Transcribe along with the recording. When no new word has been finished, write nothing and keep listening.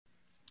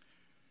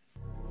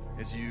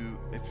As you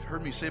have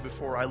heard me say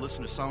before, I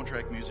listen to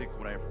soundtrack music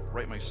when I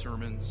write my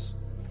sermons.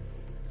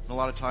 And a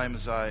lot of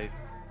times I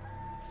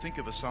think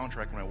of a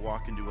soundtrack when I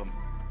walk into a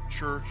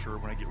church or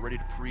when I get ready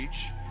to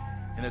preach,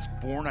 and that's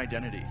Born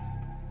Identity.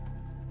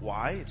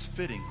 Why? It's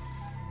fitting.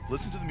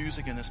 Listen to the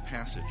music in this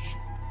passage.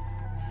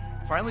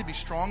 Finally, be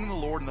strong in the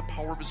Lord and the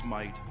power of his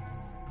might.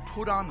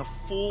 Put on the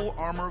full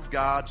armor of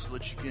God so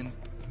that you can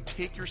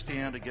take your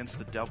stand against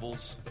the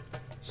devil's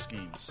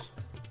schemes.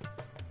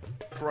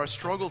 For our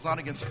struggle is not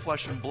against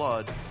flesh and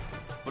blood,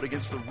 but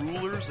against the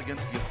rulers,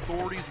 against the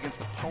authorities, against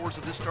the powers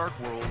of this dark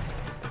world,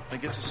 and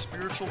against the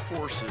spiritual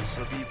forces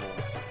of evil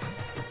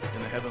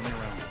in the heavenly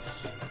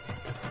realms.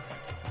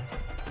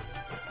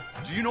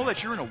 Do you know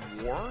that you're in a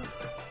war?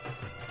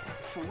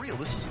 For real,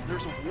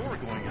 there's a war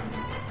going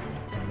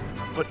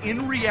on. But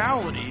in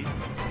reality,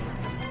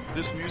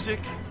 this music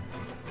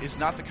is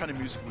not the kind of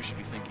music we should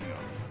be thinking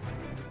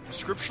of.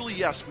 Scripturally,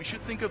 yes, we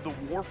should think of the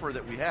warfare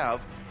that we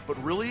have, but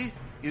really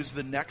is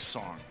the next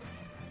song.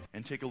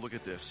 And take a look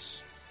at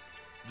this.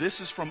 This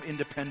is from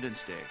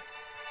Independence Day.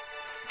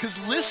 Because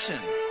listen,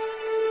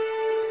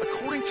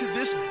 according to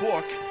this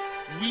book,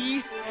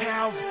 we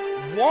have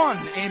won.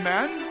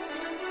 Amen?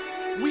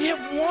 We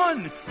have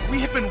won. We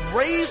have been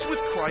raised with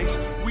Christ.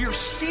 We are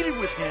seated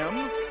with him.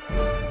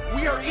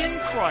 We are in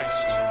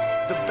Christ.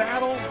 The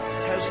battle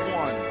has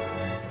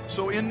won.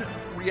 So in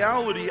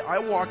reality, I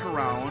walk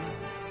around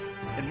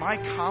and my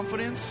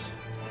confidence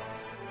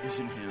is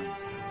in him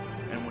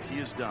and what he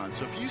has done.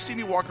 So if you see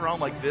me walk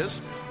around like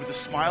this with a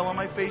smile on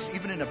my face,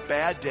 even in a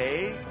bad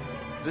day,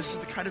 this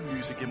is the kind of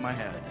music in my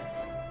head.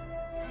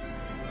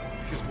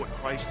 Because what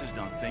Christ has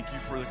done. Thank you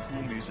for the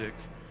cool music.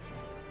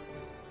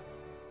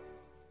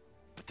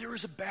 But there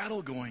is a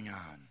battle going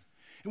on.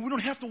 And we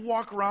don't have to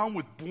walk around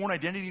with Born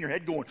Identity in your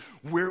head going,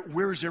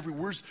 where's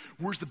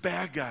the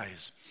bad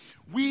guys?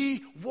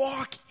 We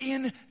walk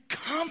in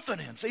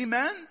confidence.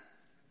 Amen?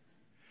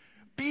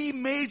 Be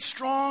made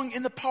strong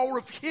in the power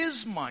of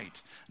his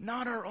might,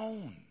 not our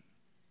own.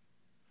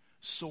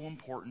 So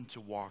important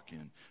to walk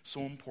in.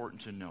 So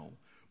important to know.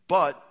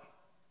 But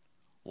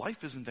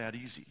life isn't that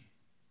easy.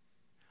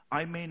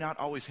 I may not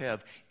always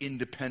have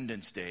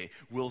Independence Day,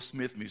 Will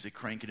Smith music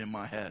cranking in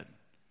my head.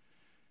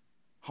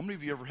 How many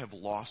of you ever have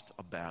lost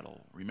a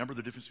battle? Remember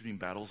the difference between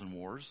battles and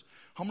wars?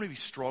 How many of you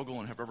struggle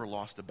and have ever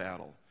lost a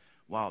battle?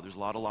 Wow, there's a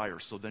lot of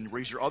liars. So then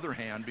raise your other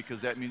hand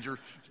because that means you're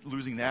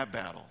losing that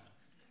battle.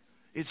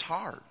 It's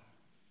hard.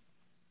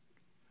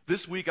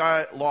 This week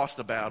I lost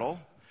a battle.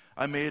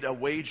 I made a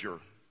wager.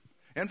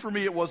 And for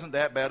me it wasn't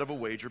that bad of a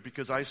wager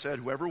because I said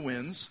whoever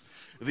wins,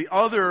 the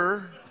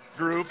other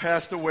group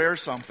has to wear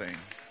something.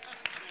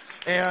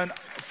 And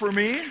for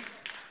me,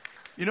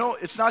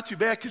 it's not too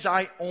bad because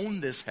I own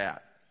this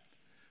hat.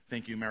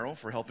 Thank you, Merrill,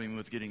 for helping me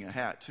with getting a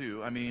hat,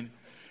 too.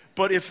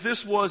 But if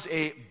this was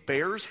a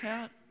Bears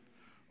hat,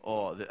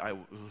 then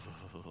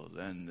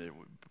it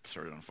would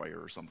start on fire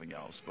or something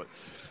else.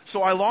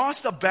 So I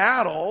lost a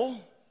battle.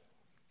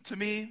 To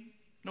me,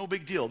 no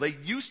big deal. They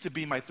used to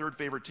be my third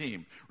favorite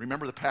team.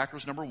 Remember the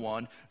Packers, number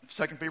one.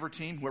 Second favorite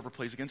team, whoever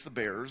plays against the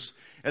Bears.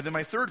 And then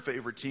my third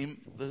favorite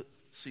team, the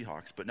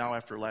Seahawks. But now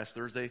after last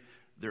Thursday,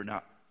 they're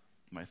not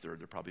my third.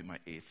 They're probably my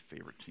eighth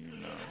favorite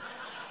team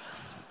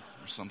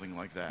or something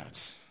like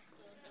that.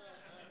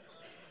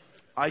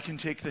 I can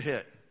take the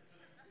hit.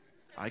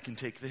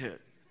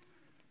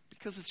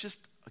 Because it's just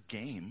a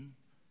game.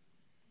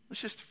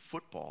 It's just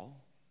football.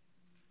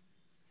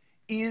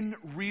 In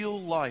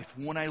real life,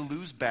 when I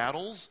lose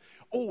battles,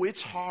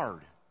 it's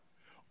hard.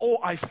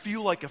 I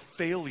feel like a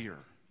failure.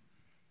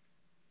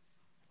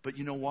 But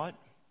you know what?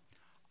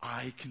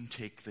 I can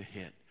take the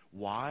hit.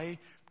 Why?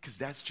 Because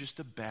that's just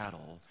a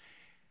battle.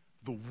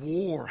 The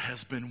war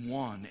has been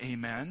won.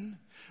 Amen?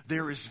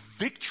 There is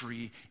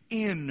victory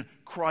in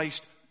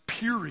Christ,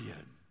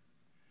 period.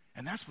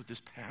 And that's what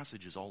this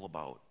passage is all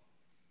about.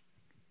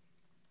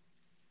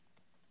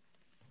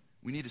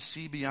 We need to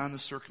see beyond the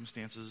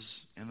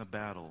circumstances and the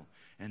battle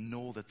and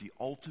know that the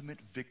ultimate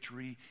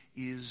victory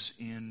is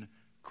in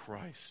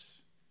Christ.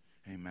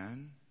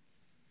 Amen?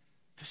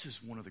 This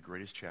is one of the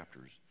greatest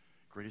chapters,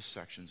 greatest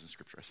sections in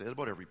Scripture. I say that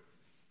about every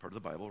part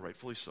of the Bible,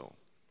 rightfully so.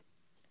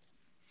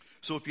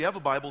 So if you have a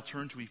Bible,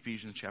 turn to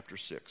Ephesians chapter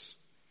 6,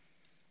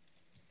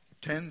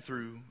 10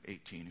 through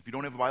 18. If you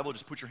don't have a Bible,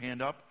 just put your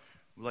hand up.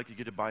 We'd like to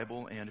get a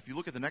Bible. And if you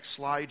look at the next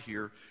slide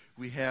here,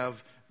 we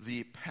have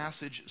the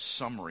passage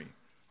summary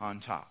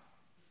on top.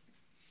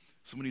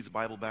 Someone needs a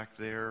Bible back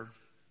there.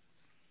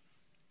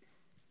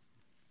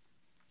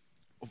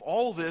 Of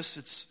all this,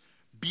 it's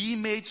be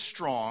made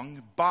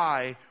strong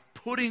by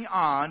putting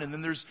on, and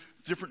then there's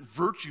different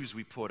virtues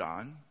we put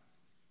on,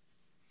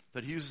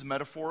 that he uses a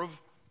metaphor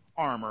of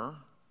armor,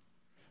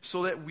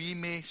 so that we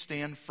may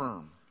stand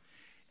firm.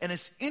 And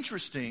it's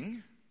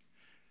interesting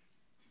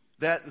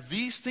that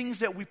these things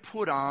that we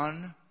put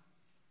on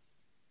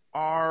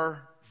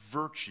are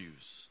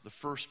virtues, the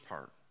first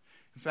part.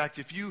 In fact,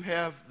 if you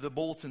have the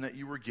bulletin that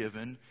you were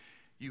given,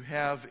 you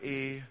have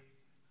a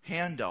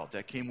handout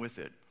that came with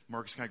it.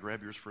 Marcus, can I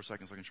grab yours for a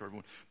second so I can show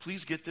everyone?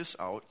 Please get this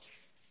out.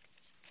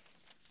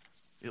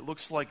 It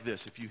looks like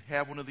this. If you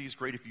have one of these,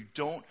 great. If you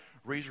don't,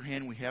 raise your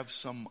hand. We have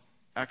some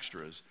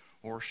extras,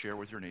 or share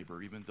with your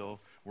neighbor. Even though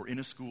we're in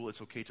a school,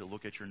 it's okay to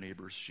look at your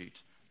neighbor's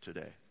sheet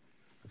today.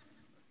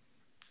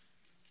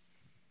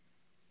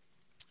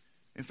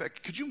 In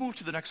fact, could you move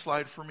to the next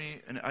slide for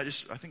me? And I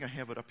think I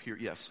have it up here.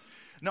 Yes.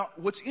 Now,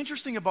 what's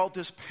interesting about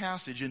this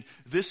passage, and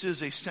this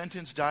is a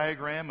sentence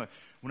diagram.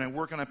 When I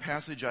work on a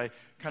passage, I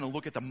kind of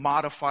look at the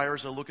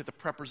modifiers. I look at the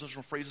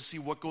prepositional phrases, see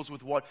what goes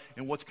with what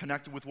and what's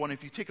connected with what. And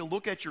if you take a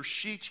look at your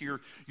sheet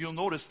here, you'll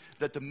notice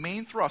that the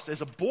main thrust,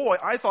 as a boy,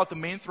 I thought the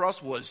main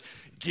thrust was,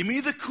 give me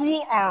the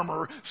cool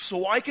armor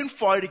so I can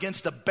fight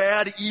against the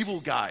bad,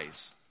 evil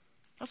guys.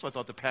 That's what I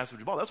thought the passage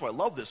was about. That's why I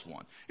love this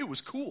one. It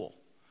was cool.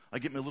 I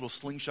get my little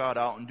slingshot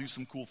out and do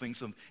some cool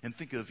things and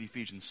think of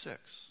Ephesians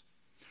 6.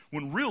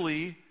 When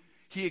really,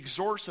 he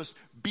exhorts us,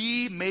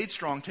 be made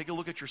strong. Take a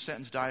look at your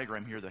sentence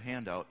diagram here, the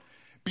handout.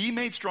 Be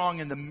made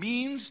strong, and the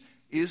means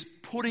is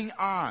putting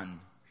on.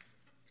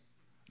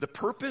 The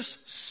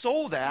purpose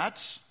so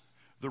that,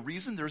 the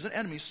reason there's an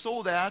enemy,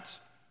 so that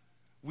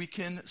we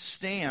can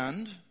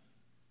stand,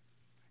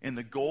 and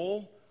the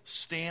goal,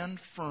 stand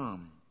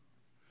firm.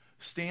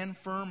 Stand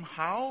firm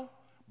how?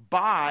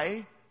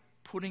 By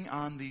putting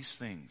on these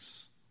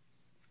things.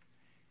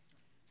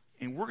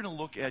 And we're going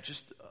to look at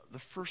just the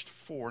first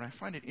four, and I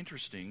find it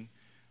interesting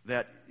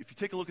that if you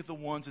take a look at the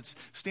ones, it's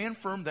stand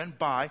firm then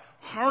by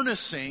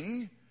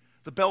harnessing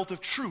the belt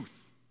of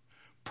truth,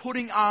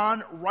 putting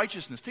on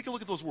righteousness. Take a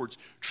look at those words: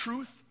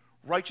 truth,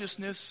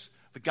 righteousness,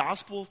 the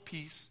gospel of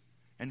peace,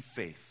 and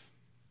faith.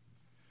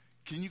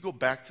 Can you go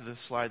back to the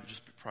slide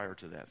just prior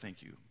to that?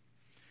 Thank you.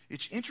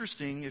 It's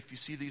interesting, if you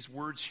see these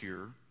words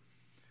here,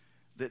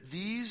 that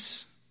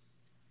these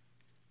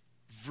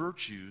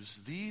virtues,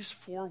 these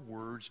four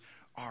words,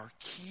 are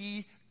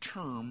key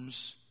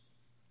terms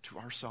to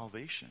our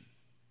salvation.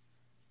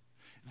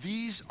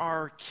 These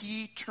are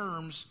key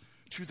terms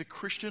to the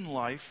Christian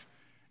life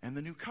and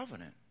the new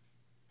covenant.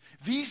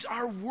 These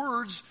are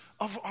words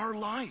of our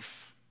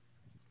life.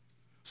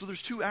 So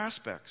there's two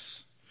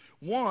aspects.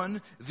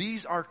 One,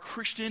 these are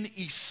Christian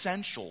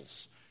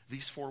essentials,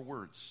 these four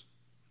words.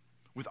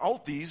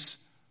 Without these,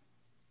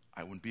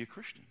 I wouldn't be a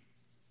Christian.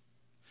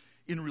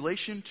 In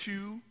relation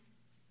to,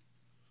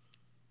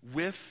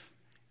 with,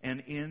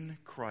 and in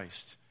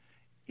Christ.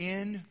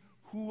 In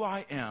who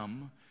I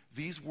am,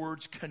 these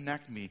words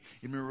connect me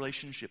in my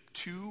relationship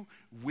to,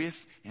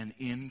 with, and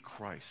in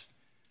Christ.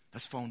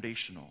 That's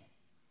foundational.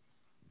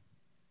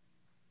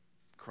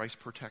 Christ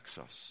protects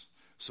us.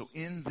 So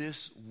in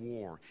this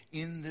war,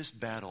 in this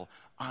battle,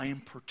 I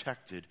am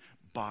protected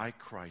by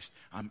Christ.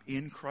 I'm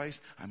in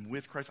Christ, I'm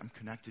with Christ, I'm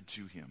connected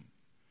to him.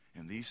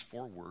 And these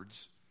four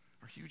words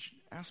are huge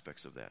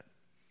aspects of that.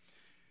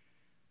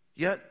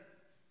 Yet,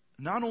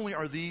 not only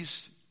are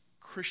these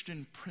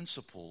Christian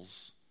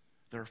principles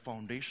that are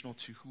foundational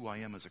to who I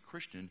am as a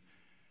Christian,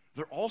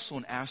 they're also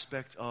an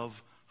aspect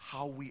of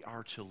how we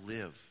are to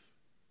live.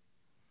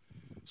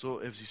 So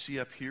as you see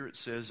up here, it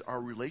says, our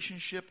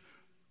relationship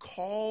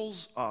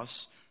calls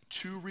us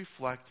to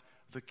reflect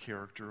the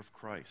character of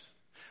Christ.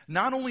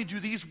 Not only do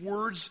these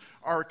words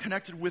are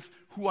connected with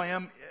who I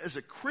am as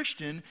a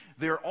Christian,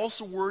 they're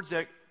also words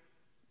that,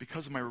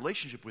 because of my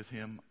relationship with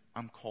him,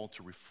 I'm called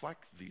to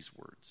reflect these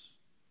words.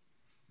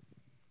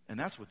 And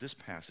that's what this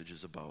passage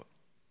is about.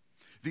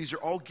 These are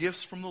all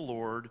gifts from the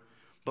Lord,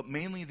 but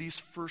mainly these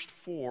first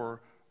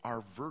four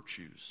are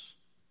virtues.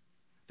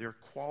 They're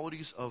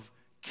qualities of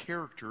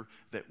character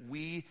that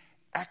we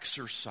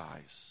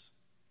exercise.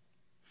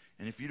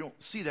 And if you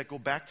don't see that, go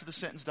back to the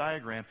sentence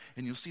diagram,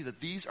 and you'll see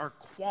that these are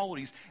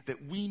qualities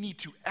that we need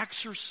to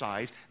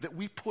exercise, that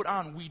we put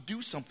on, we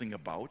do something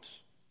about,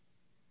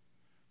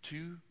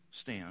 to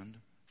stand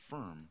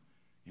firm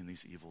in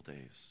these evil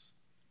days.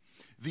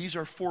 These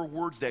are four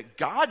words that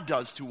God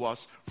does to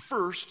us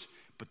first,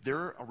 but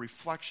they're a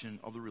reflection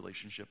of the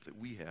relationship that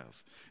we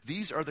have.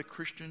 These are the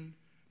Christian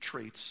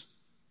traits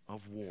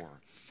of war.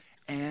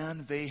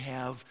 And they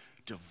have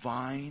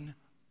divine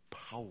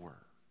power.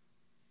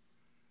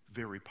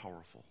 Very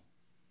powerful.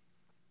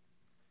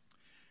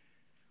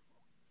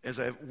 As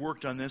I've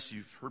worked on this,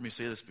 you've heard me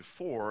say this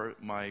before,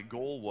 my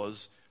goal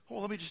was,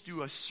 let me just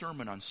do a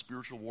sermon on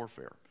spiritual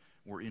warfare.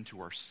 We're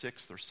into our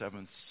 6th or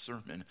 7th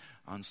sermon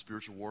on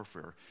spiritual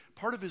warfare.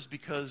 Part of it is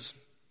because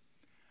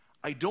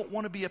I don't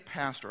want to be a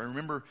pastor. I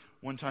remember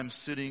one time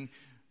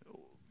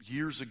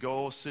years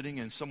ago,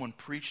 and someone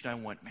preached, and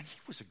I went, man, he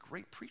was a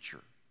great preacher.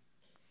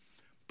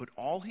 But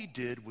all he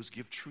did was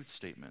give truth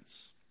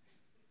statements.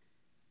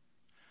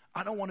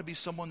 I don't want to be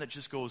someone that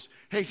just goes,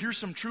 hey, here's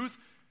some truth.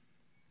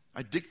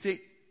 I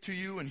dictate to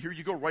you, and here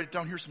you go, write it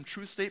down. Here's some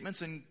truth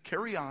statements, and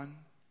carry on.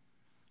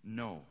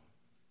 No.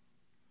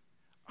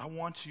 I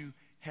want to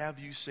have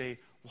you say,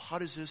 well, how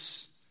does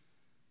this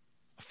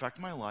affect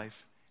my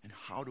life, and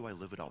how do I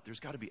live it out? There's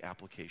got to be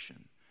application.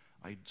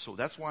 So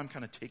that's why I'm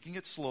kind of taking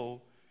it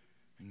slow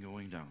and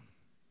going down.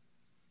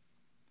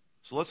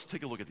 So let's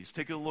take a look at these.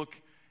 Take a look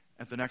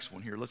at the next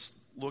one here. Let's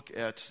look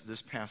at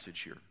this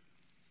passage here.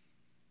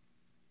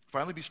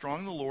 Finally, be strong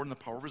in the Lord and the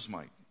power of his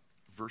might.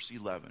 verse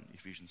 11,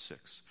 Ephesians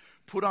 6.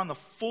 Put on the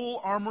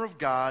full armor of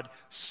God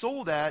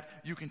so that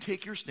you can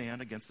take your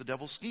stand against the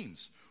devil's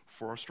schemes.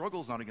 For our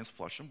struggle is not against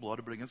flesh and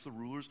blood, but against the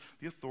rulers,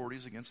 the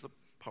authorities, against the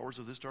powers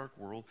of this dark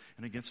world,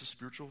 and against the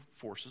spiritual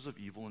forces of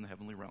evil in the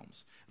heavenly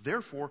realms.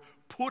 Therefore,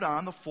 put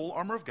on the full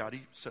armor of God,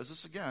 he says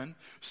this again,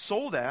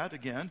 so that,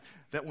 again,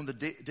 that when the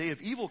day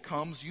of evil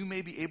comes, you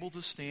may be able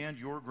to stand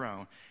your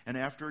ground. And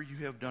after you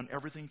have done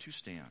everything to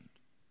stand.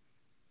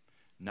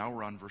 Now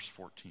we're on verse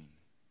 14.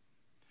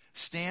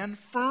 Stand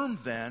firm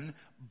then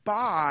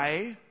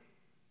by,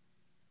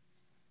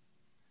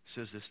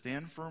 says this,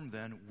 stand firm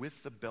then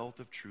with the belt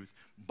of truth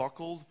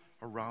buckled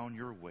around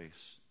your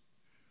waist.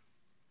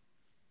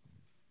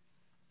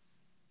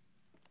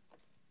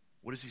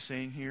 What is he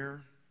saying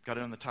here? Got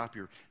it on the top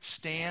here.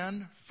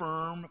 Stand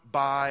firm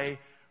by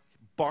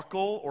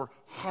buckle or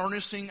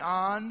harnessing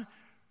on,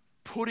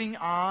 putting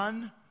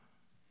on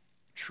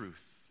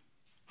truth.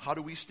 How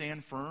do we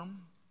stand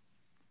firm?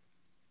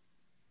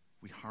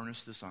 We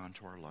harness this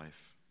onto our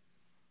life.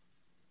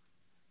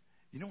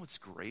 You know what's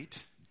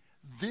great?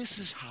 This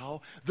is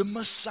how the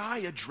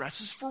Messiah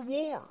dresses for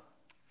war.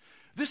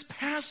 This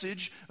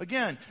passage,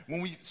 again,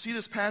 when we see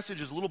this passage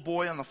as a little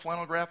boy on the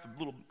flannel graph, the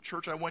little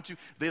church I went to,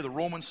 they had the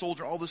Roman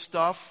soldier, all this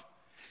stuff.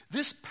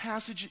 This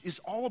passage is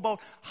all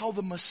about how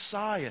the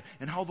Messiah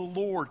and how the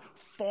Lord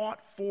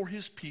fought for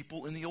his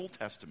people in the Old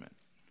Testament.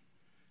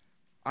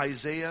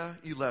 Isaiah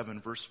 11,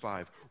 verse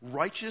 5.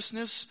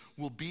 Righteousness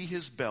will be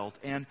his belt,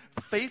 and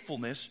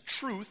faithfulness,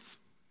 truth,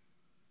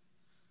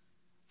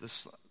 the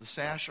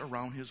sash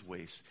around his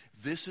waist.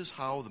 This is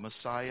how the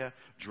Messiah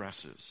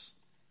dresses.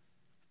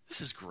 This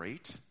is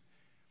great.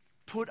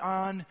 Put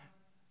on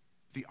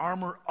the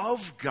armor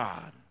of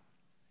God.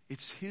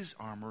 It's his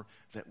armor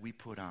that we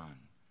put on.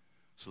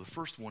 So the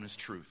first one is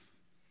truth.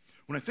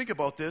 When I think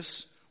about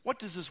this, what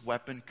does this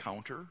weapon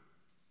counter?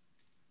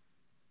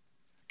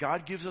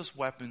 God gives us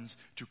weapons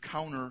to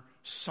counter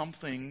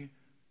something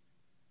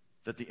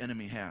that the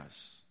enemy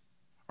has.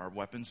 Our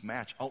weapons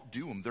match,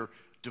 outdo them. They're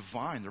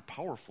divine, they're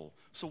powerful.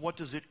 So what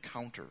does it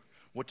counter?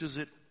 What does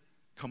it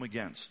come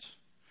against?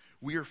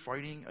 We are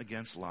fighting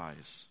against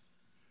lies.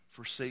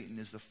 For Satan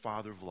is the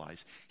father of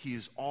lies. He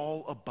is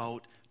all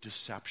about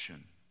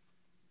deception.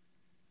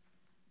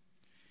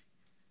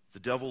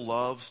 The devil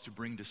loves to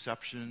bring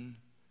deception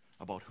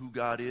about who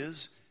God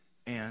is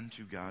and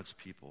to God's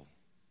people.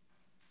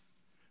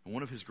 And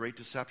one of his great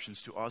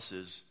deceptions to us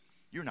is,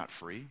 you're not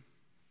free.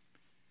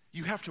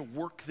 You have to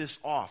work this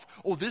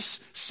off. Oh, this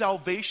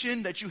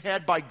salvation that you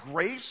had by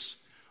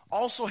grace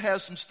also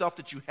has some stuff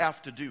that you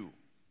have to do.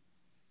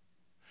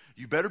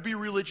 You better be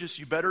religious.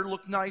 You better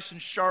look nice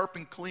and sharp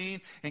and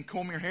clean and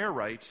comb your hair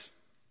right.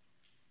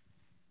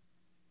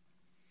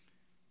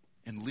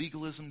 And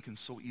legalism can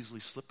so easily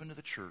slip into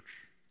the church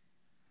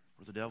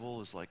where the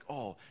devil is like,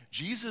 oh,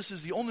 Jesus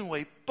is the only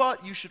way,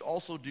 but you should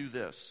also do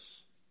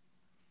this.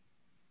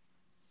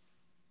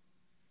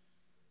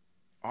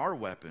 Our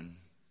weapon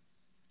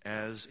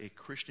as a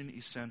Christian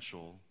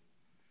essential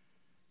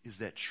is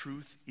that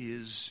truth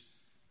is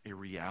a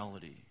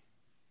reality.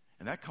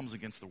 And that comes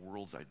against the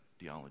world's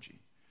ideology.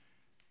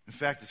 In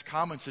fact, it's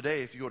common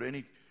today, if you go to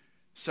any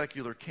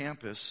secular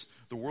campus,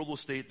 the world will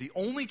state the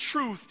only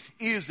truth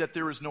is that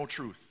there is no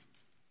truth.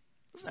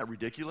 Isn't that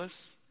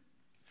ridiculous?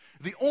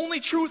 The only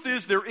truth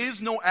is there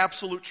is no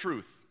absolute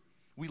truth.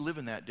 We live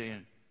in that day.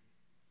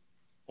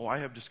 Oh, I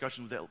have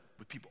discussions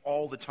with people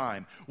all the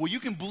time. Well, you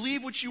can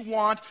believe what you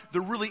want.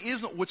 There really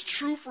isn't. What's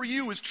true for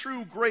you is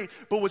true, great.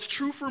 But what's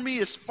true for me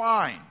is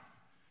fine.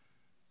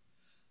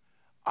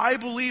 I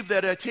believe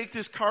that I take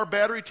this car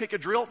battery, take a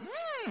drill,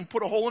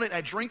 put a hole in it, and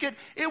I drink it.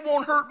 It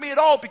won't hurt me at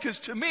all because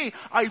to me,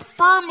 I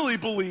firmly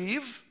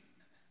believe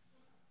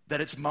that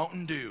it's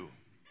Mountain Dew.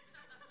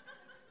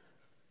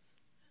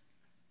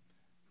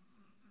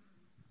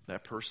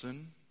 That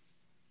person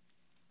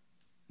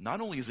not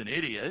only is an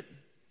idiot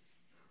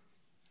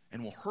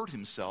and will hurt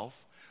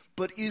himself,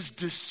 but is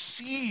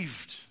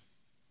deceived.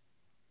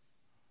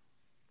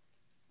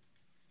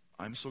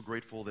 I'm so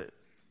grateful that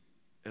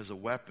as a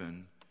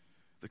weapon,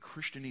 the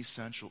Christian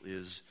essential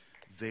is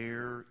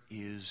there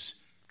is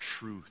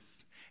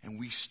truth. And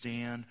we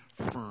stand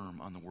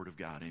firm on the Word of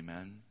God.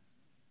 Amen?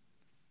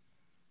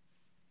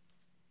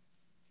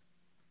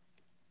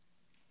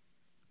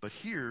 But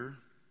here,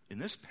 in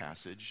this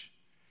passage,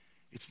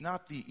 it's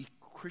not the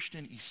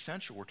Christian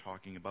essential we're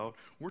talking about.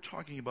 We're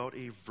talking about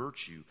a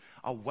virtue,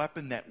 a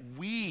weapon that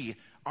we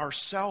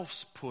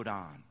ourselves put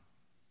on.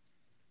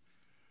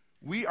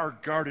 We are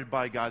guarded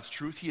by God's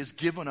truth. He has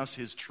given us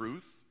his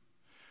truth.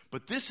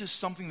 But this is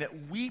something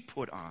that we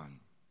put on.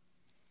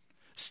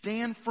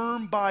 Stand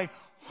firm by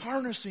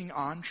harnessing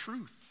on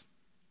truth.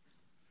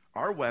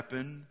 Our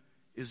weapon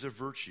is a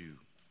virtue,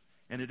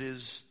 and it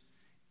is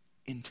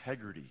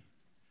integrity,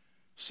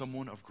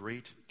 someone of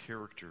great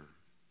character.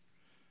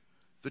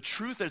 The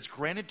truth that's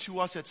granted to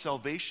us at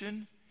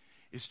salvation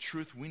is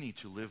truth we need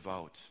to live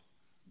out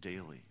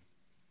daily.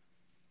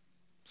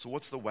 So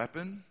what's the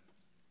weapon?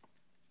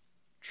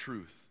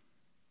 Truth.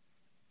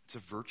 It's a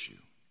virtue.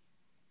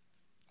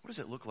 What does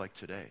it look like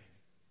today?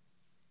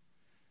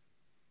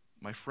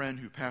 My friend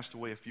who passed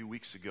away a few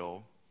weeks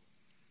ago,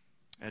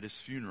 at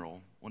his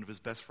funeral, one of his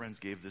best friends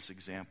gave this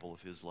example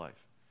of his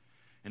life.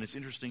 And it's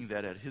interesting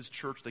that at his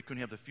church, they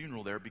couldn't have the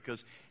funeral there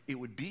because it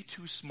would be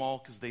too small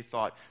because they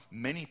thought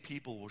many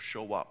people will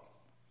show up.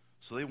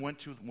 So they went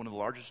to one of the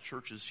largest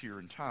churches here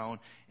in town,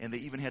 and they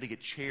even had to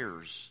get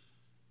chairs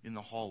in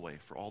the hallway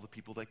for all the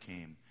people that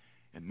came.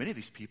 And many of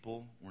these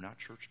people were not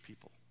church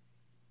people.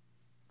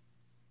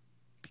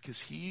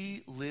 Because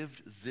he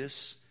lived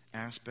this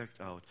aspect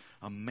out.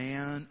 A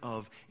man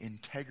of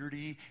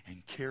integrity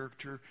and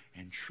character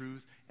and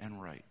truth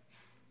and right.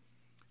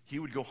 He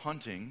would go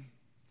hunting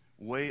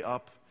way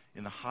up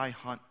in the high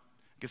hunt.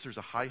 I guess there's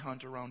a high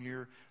hunt around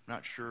here. I'm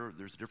not sure.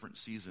 There's different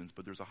seasons,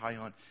 but there's a high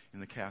hunt in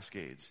the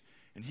Cascades.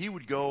 And he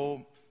would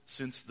go,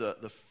 since the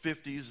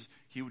 50s,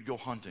 he would go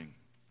hunting.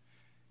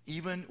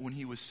 Even when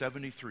he was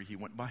 73, he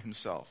went by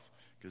himself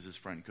because his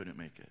friend couldn't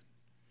make it.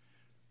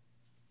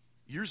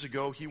 Years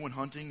ago, he went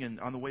hunting, and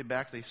on the way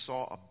back, they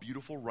saw a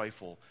beautiful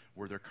rifle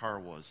where their car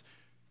was.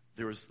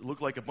 It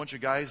looked like a bunch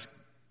of guys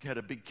had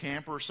a big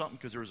camper or something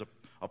because there was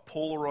a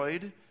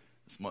Polaroid.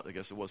 I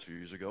guess it was a few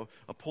years ago.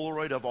 A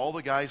Polaroid of all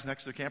the guys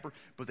next to the camper,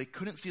 but they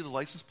couldn't see the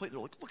license plate. They're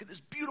like, look at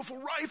this beautiful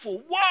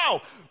rifle.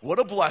 Wow, what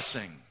a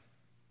blessing.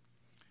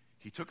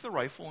 He took the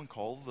rifle and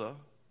called the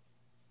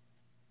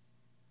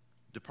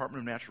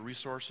Department of Natural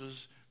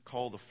Resources,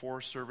 called the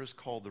Forest Service,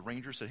 called the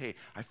ranger, said, hey,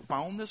 I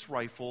found this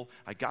rifle.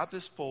 I got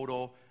this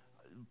photo.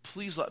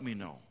 Please let me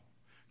know.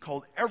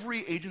 Called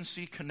every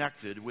agency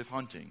connected with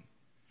hunting.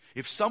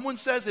 If someone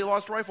says they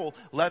lost a rifle,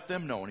 let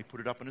them know. And he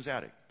put it up in his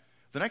attic.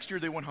 The next year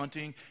they went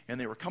hunting, and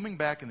they were coming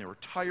back, and they were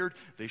tired.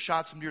 They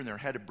shot some deer, and they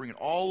had to bring it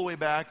all the way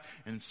back.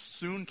 And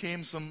soon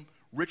came some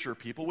richer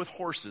people with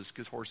horses,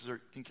 because horses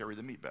can carry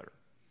the meat better.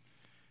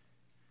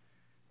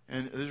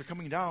 And as they're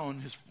coming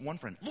down, his one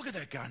friend, look at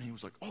that guy. And he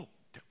was like, oh,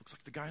 that looks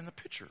like the guy in the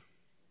picture.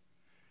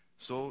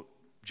 So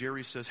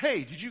Jerry says,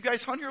 hey, did you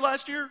guys hunt here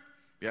last year?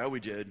 Yeah,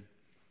 we did.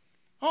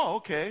 Oh,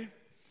 okay.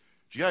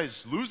 Did you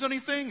guys lose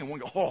anything? And one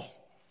go, oh,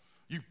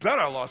 you bet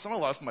I lost. I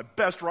lost my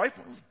best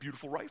rifle. It was a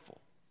beautiful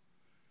rifle.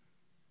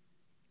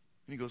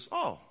 And he goes,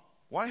 oh,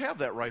 well, I have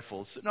that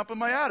rifle. It's sitting up in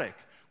my attic.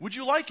 Would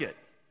you like it?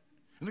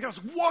 And the guy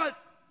was like, what?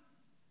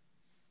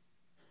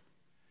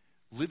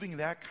 Living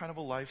that kind of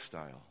a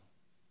lifestyle,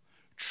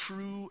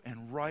 true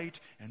and right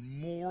and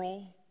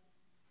moral,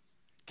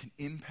 can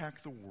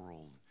impact the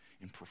world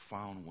in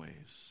profound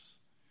ways.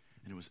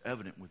 And it was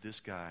evident with this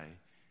guy,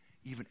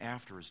 even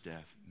after his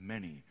death,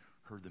 many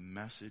heard the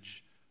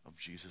message of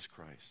Jesus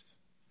Christ.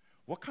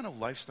 What kind of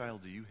lifestyle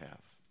do you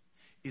have?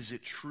 Is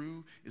it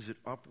true? Is it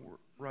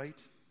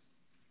upright?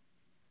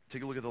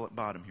 Take a look at the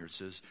bottom here. It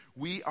says,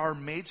 we are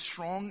made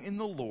strong in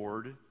the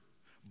Lord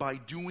by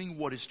doing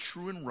what is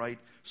true and right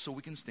so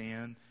we can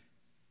stand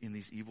in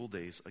these evil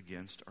days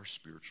against our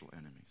spiritual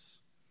enemies.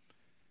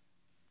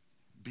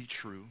 Be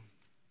true.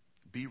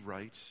 Be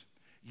right.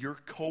 Your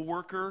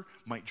coworker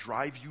might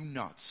drive you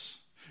nuts.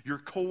 Your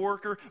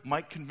coworker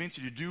might convince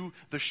you to do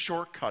the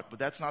shortcut, but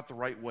that's not the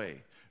right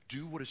way.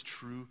 Do what is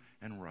true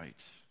and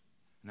right.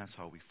 And that's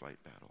how we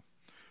fight battle.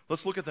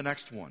 Let's look at the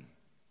next one.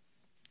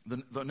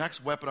 The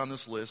next weapon on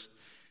this list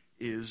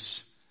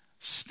is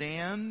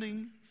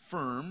standing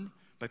firm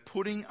by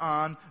putting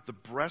on the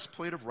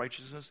breastplate of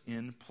righteousness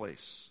in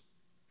place.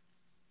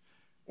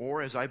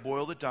 Or, as I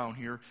boiled it down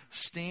here,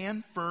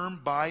 stand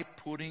firm by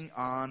putting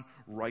on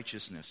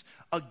righteousness.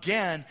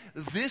 Again,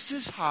 this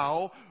is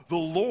how the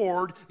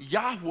Lord,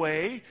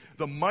 Yahweh,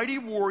 the mighty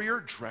warrior,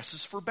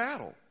 dresses for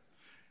battle.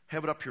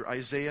 Have it up here,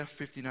 Isaiah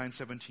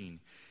 59:17.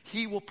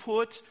 He will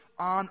put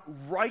on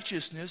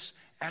righteousness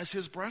as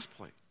his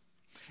breastplate,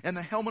 and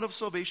the helmet of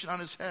salvation on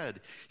his head.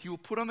 He will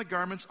put on the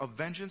garments of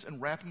vengeance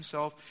and wrap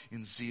himself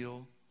in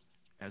zeal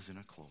as in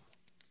a cloak.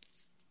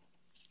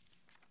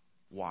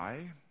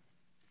 Why?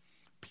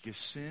 Because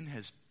sin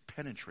has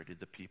penetrated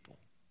the people.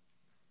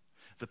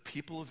 The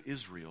people of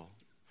Israel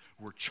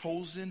were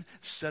chosen,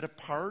 set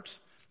apart,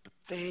 but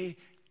they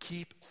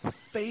keep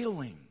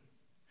failing.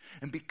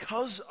 And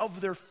because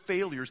of their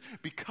failures,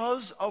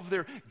 because of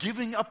their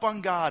giving up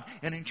on God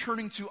and in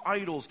turning to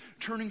idols,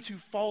 turning to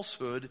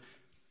falsehood,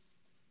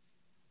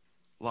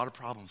 a lot of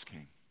problems came.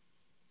 In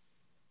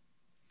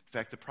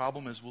fact, the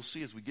problem, as we'll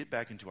see as we get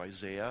back into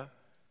Isaiah,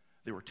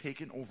 they were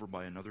taken over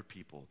by another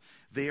people.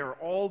 They are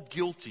all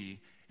guilty.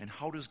 And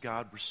how does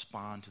God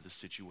respond to the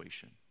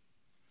situation?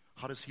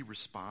 How does he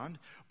respond?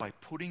 By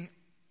putting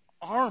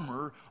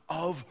armor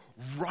of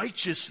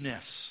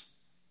righteousness.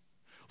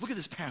 Look at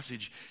this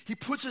passage. He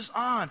puts us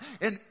on,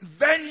 and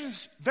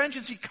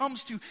vengeance he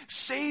comes to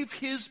save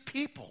his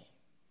people.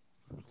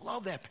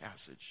 Love that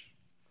passage.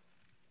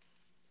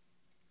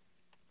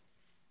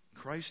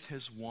 Christ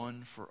has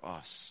won for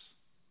us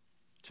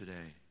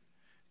today.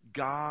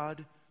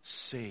 God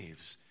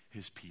saves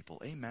his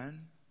people.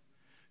 Amen.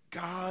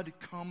 God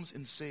comes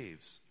and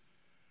saves.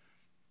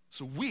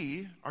 So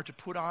we are to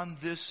put on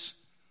this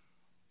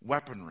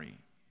weaponry.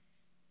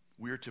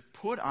 We are to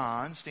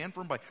stand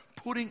firm by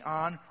putting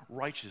on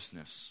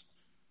righteousness.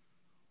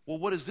 Well,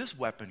 what does this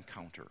weapon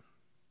counter?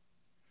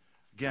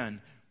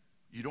 Again,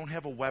 You don't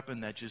have a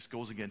weapon that just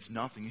goes against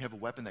nothing. You have a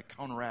weapon that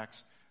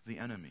counteracts the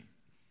enemy.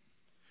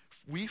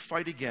 We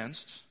fight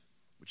against,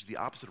 which is the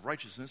opposite of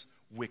righteousness,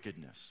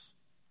 wickedness.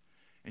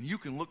 And you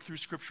can look through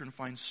Scripture and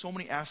find so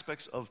many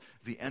aspects of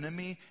the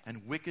enemy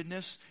and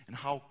wickedness and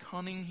how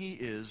cunning he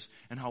is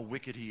and how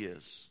wicked he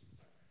is.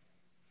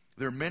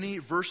 There are many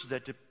verses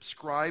that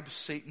describe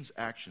Satan's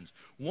actions.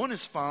 One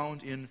is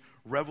found in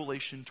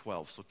Revelation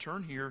 12. So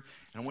turn here,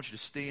 and I want you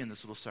to stay in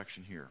this little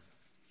section here.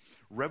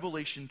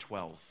 Revelation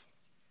 12.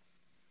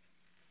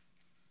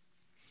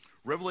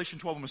 Revelation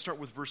 12, I'm going to start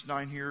with verse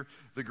 9 here.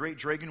 The great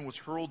dragon was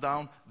hurled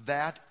down,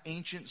 that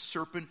ancient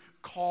serpent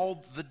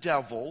called the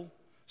devil,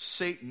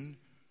 Satan,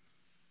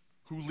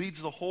 who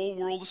leads the whole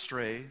world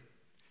astray.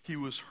 He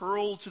was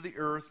hurled to the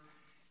earth,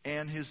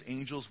 and his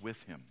angels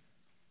with him.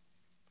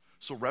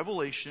 So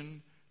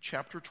Revelation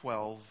chapter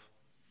 12,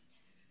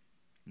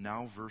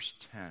 now verse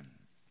 10.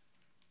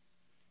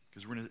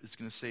 Because it's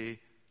going to say,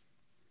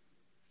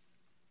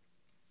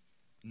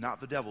 not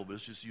the devil, but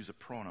let's just use a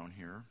pronoun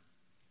here.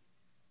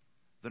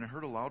 Then I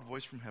heard a loud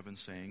voice from heaven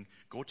saying,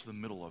 go to the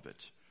middle of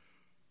it.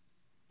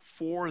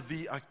 For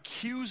the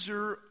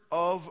accuser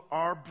of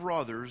our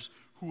brothers,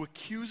 who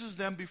accuses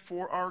them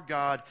before our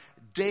God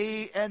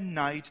day and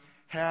night,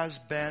 has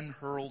been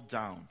hurled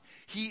down.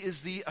 He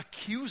is the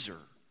accuser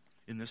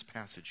in this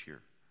passage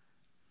here.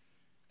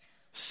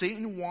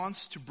 Satan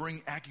wants to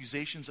bring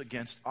accusations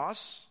against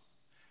us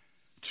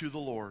to the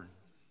Lord.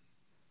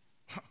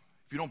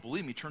 If you don't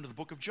believe me, turn to the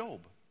book of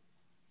Job.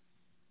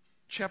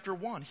 Chapter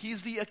 1.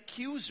 He's the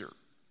accuser.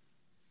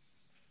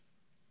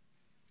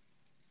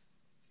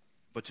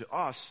 But to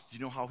us, do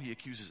you know how he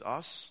accuses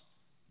us?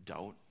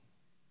 Doubt.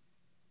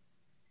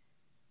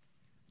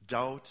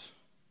 Doubt,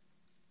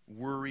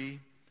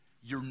 worry.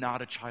 You're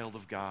not a child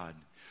of God.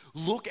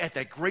 Look at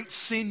that great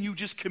sin you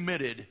just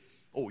committed.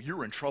 Oh,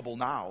 you're in trouble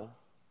now.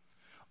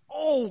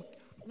 Oh,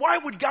 why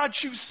would God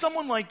choose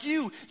someone like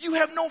you? You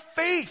have no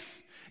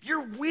faith.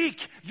 You're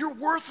weak. You're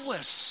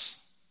worthless.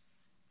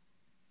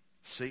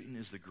 Satan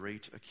is the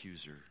great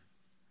accuser.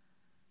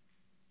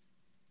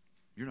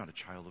 You're not a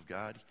child of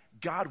God.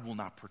 God will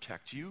not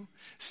protect you.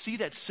 See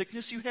that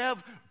sickness you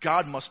have?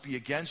 God must be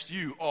against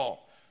you. Oh.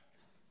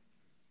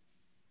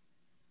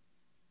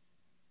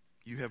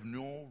 You have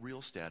no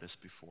real status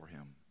before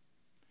him.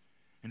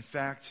 In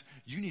fact,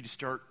 you need to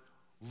start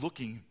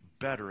looking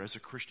better as a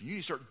Christian. You need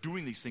to start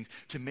doing these things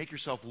to make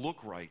yourself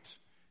look right.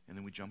 And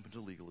then we jump into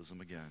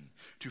legalism again.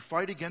 To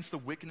fight against the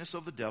wickedness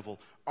of the devil,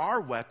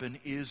 our weapon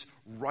is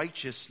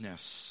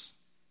righteousness.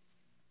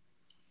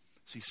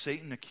 See,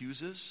 Satan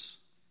accuses.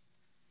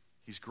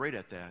 He's great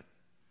at that.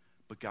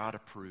 But God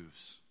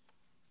approves.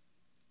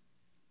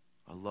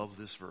 I love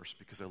this verse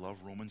because I love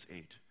Romans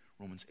 8.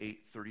 Romans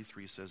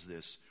 8:33 says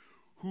this.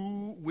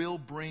 Who will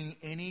bring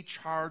any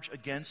charge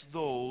against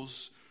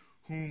those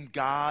whom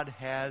God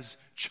has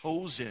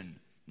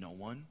chosen? No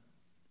one.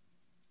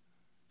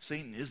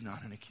 Satan is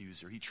not an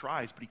accuser. He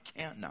tries, but he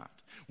can't not.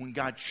 When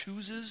God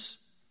chooses,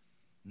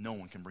 no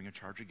one can bring a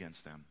charge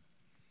against them.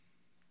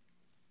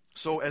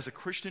 So as a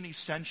Christian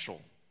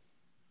essential,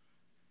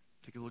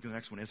 take a look at the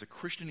next one. As a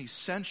Christian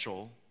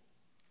essential,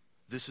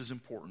 this is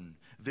important.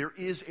 There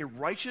is a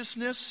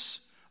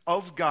righteousness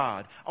of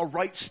God, a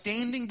right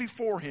standing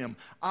before him.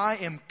 I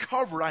am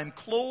covered, I am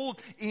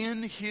clothed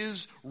in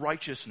his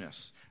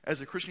righteousness.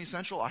 As a Christian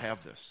essential, I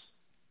have this.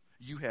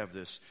 You have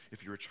this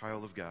if you're a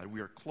child of God.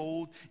 We are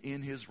clothed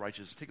in his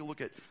righteousness. Take a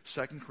look at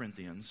 2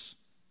 Corinthians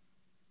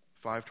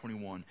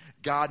 5:21.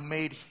 God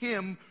made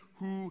him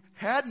who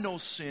had no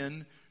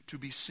sin to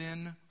be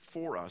sin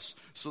for us,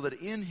 so that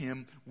in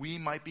him we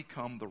might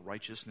become the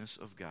righteousness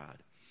of God.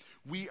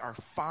 We are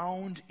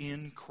found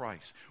in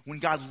Christ. When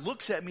God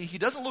looks at me, he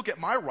doesn't look at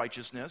my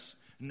righteousness.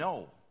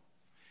 No.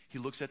 He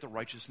looks at the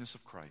righteousness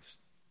of Christ.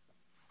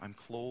 I'm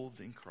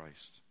clothed in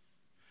Christ.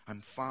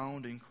 I'm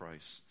found in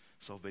Christ.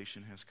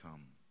 Salvation has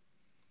come.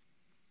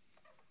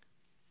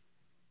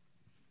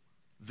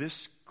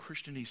 This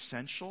Christian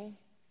essential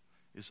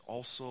is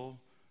also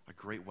a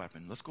great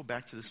weapon. Let's go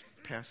back to this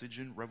passage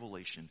in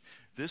Revelation.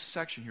 This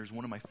section here is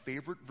one of my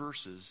favorite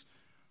verses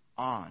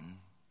on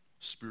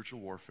spiritual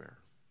warfare.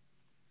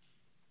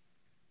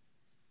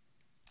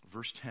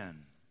 Verse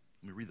 10.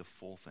 Let me read the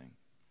full thing.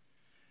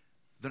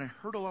 Then I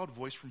heard a loud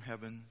voice from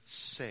heaven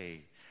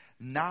say,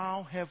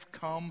 now have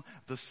come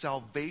the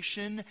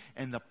salvation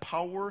and the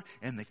power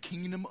and the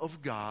kingdom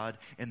of God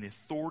and the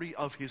authority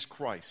of his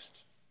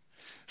Christ.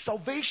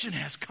 Salvation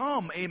has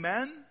come,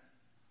 amen?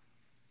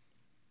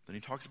 Then he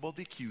talks about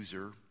the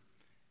accuser,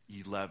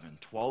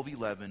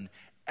 12:11.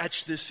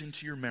 Etch this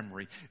into your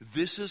memory.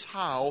 This is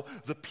how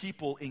the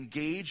people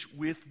engage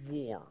with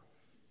war.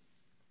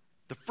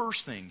 The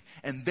first thing,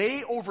 and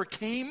they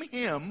overcame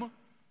him.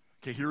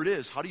 Okay, here it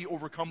is. How do you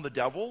overcome the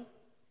devil?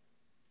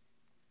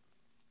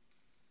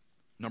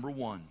 Number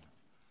one,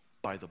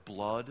 by the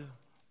blood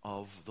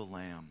of the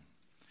Lamb.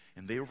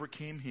 And they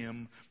overcame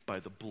him by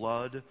the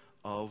blood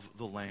of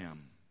the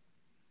Lamb.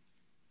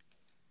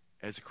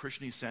 As a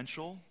Christian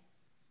essential,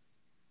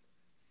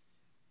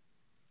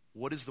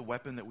 what is the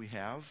weapon that we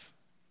have?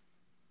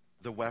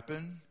 The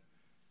weapon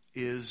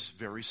is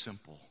very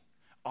simple.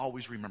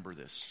 Always remember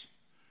this.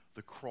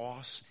 The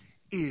cross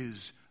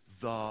is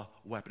the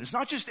weapon. It's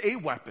not just a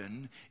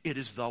weapon, it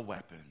is the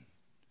weapon.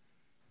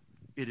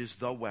 It is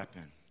the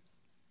weapon.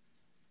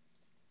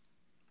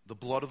 The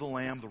blood of the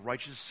Lamb, the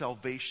righteous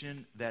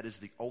salvation, that is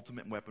the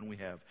ultimate weapon we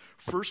have.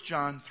 1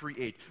 John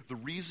 3:8, the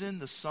reason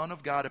the Son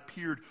of God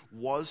appeared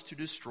was to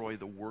destroy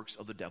the works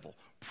of the devil.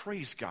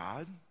 Praise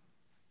God.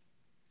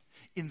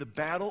 In the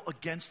battle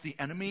against the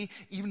enemy,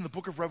 even in the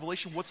book of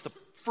Revelation, what's the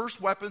first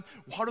weapon?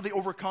 How do they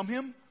overcome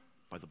him?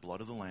 By the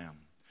blood of the Lamb.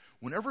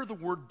 Whenever the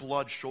word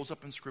blood shows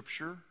up in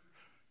Scripture,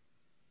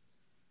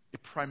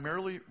 it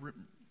primarily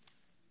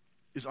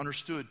is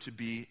understood to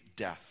be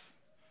death.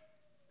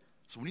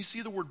 So when you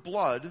see the word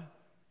blood,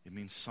 it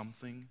means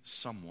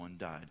someone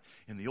died.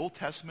 In the Old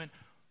Testament,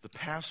 the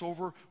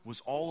Passover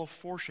was all a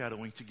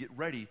foreshadowing to get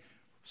ready,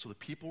 so the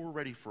people were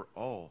ready for,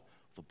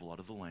 the blood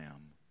of the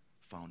Lamb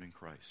found in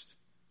Christ.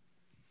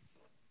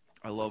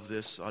 I love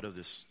this out of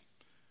this.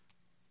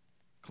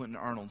 Clinton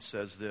Arnold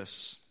says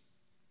this: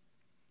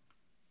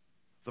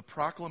 the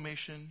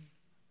proclamation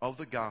of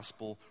the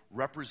gospel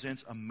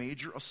represents a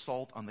major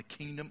assault on the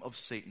kingdom of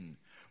Satan.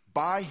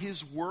 By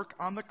his work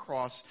on the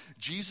cross,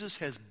 Jesus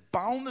has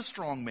bound the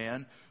strong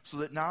man so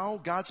that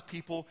now God's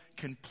people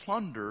can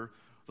plunder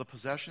the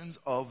possessions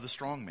of the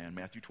strong man.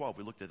 Matthew 12,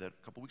 we looked at that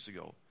a couple weeks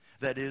ago.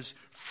 That is,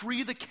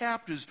 free the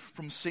captives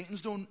from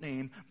Satan's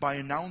domain by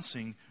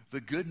announcing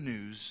the good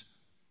news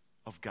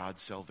of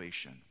God's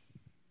salvation.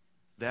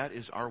 That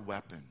is our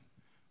weapon,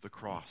 the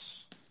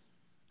cross.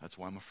 That's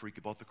why I'm a freak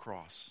about the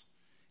cross.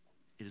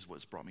 It is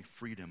what's brought me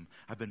freedom.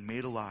 I've been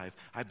made alive.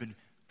 I've been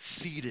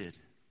seated.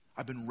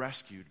 I've been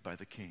rescued by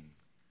the King.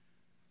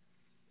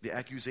 The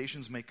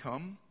accusations may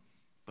come,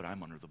 but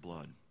I'm under the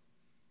blood.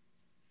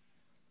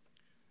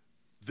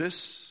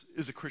 This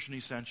is a Christian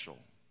essential.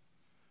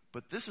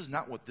 But this is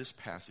not what this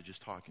passage is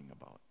talking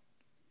about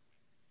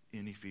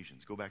in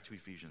Ephesians. Go back to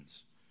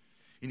Ephesians.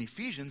 In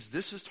Ephesians,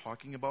 this is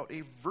talking about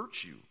a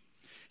virtue.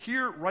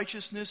 Here,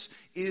 righteousness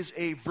is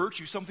a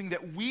virtue, something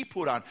that we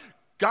put on.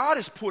 God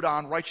has put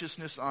on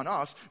righteousness on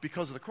us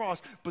because of the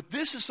cross, but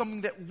this is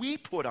something that we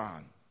put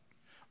on.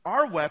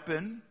 Our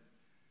weapon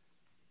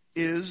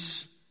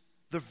is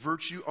the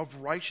virtue of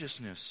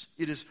righteousness.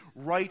 It is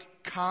right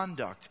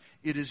conduct.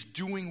 It is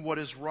doing what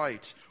is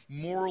right,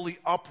 morally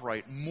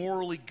upright,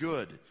 morally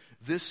good.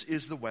 This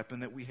is the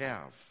weapon that we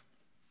have.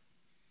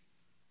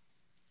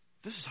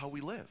 This is how we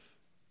live.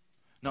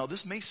 Now,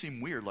 this may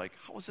seem weird, like,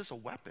 how is this a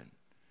weapon?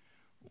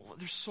 Well,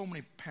 there's so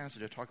many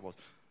passages I talk about.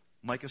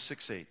 Micah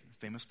 6:8,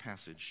 famous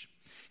passage.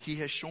 He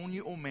has shown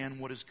you, O man,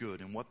 what is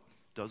good, and what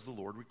does the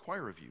Lord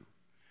require of you?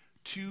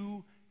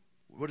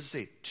 What does it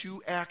say?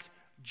 To act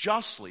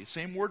justly.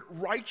 Same word,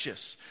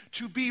 righteous.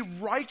 To be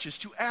righteous,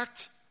 to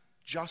act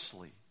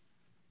justly.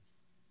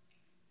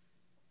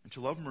 And to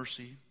love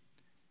mercy,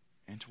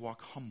 and to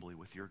walk humbly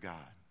with your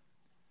God.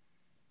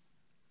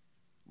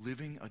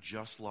 Living a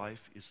just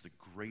life is the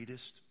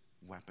greatest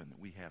weapon that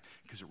we have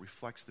because it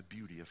reflects the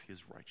beauty of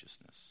his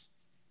righteousness.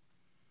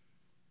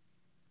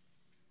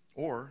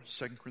 Or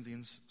 2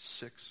 Corinthians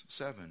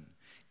 6:7.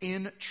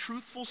 In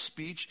truthful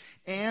speech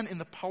and in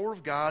the power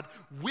of God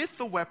with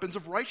the weapons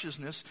of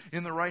righteousness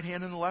in the right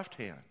hand and the left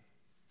hand.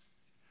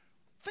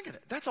 Think of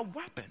that. That's a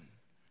weapon.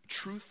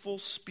 Truthful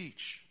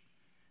speech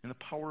in the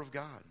power of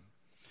God.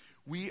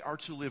 We are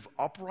to live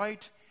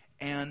upright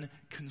and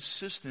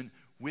consistent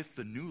with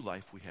the new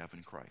life we have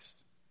in Christ.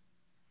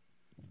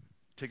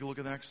 Take a look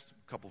at the next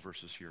couple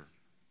verses here.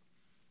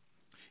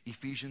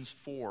 Ephesians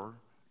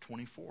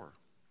 4:24.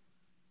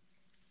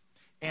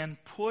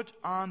 And put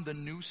on the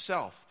new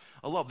self.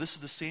 I love, this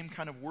is the same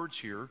kind of words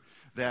here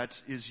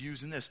that is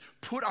used in this.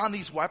 Put on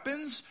these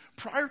weapons.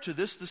 Prior to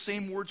this, the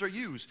same words are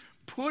used.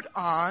 Put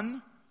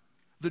on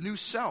the new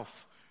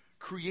self,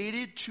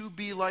 created to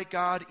be like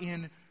God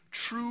in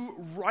true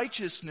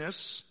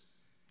righteousness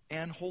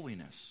and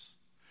holiness.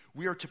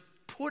 We are to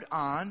put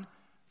on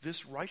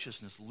this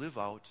righteousness, live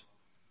out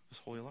this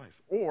holy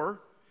life.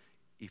 Or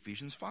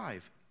Ephesians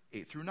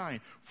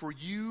 5:8-9. For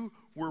you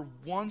were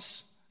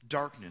once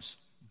darkness,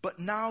 but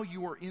now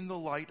you are in the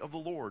light of the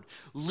Lord.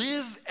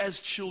 Live as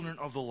children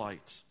of the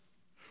light.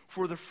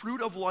 For the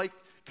fruit of light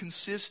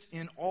consists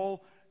in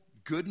all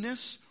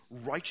goodness,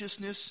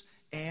 righteousness,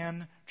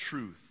 and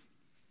truth.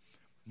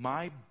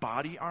 My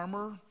body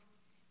armor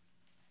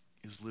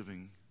is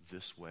living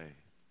this way.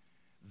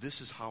 This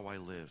is how I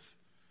live.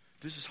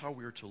 This is how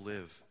we are to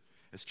live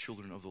as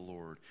children of the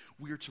Lord.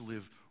 We are to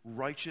live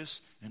righteous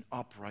and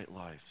upright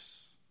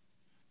lives.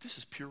 This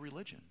is pure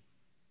religion.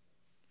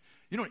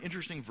 You know an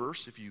interesting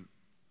verse, if you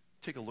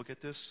take a look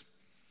at this?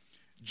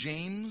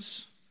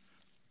 James,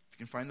 if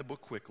you can find the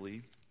book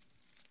quickly,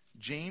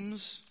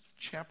 James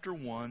chapter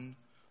 1,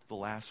 the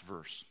last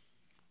verse.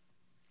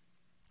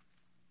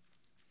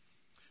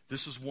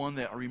 This is one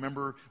that I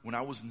remember when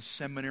I was in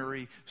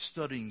seminary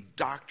studying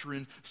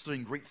doctrine,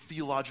 studying great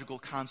theological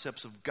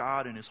concepts of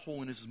God and his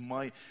holiness, his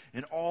might,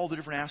 and all the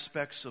different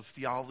aspects of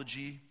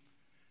theology.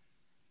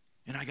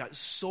 And I got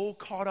so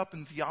caught up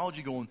in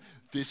theology going,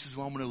 this is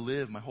how I'm going to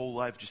live my whole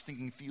life, just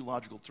thinking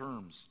theological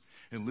terms.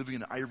 and living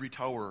in an ivory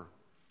tower.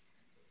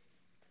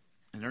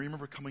 And I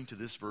remember coming to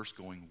this verse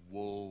going,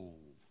 whoa.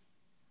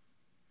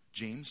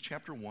 James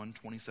chapter 1,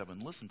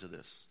 27. Listen to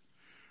this.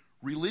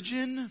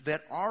 Religion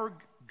that our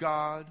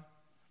God,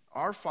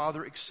 our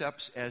Father,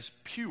 accepts as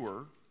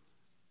pure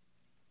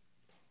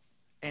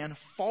and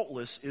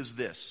faultless is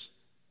this.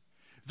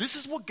 This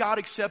is what God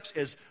accepts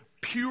as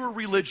pure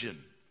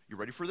religion. You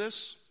ready for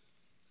this?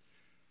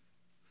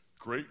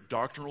 Great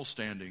doctrinal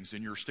standings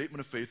in your statement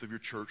of faith of your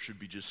church should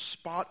be just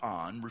spot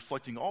on,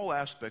 reflecting all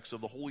aspects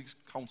of the holy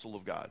counsel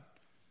of God.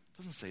 It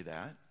doesn't say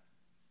that.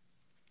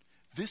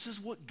 This is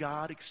what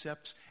God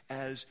accepts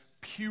as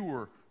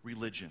pure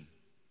religion.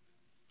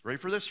 Ready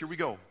for this? Here we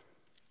go.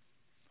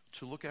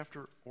 To look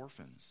after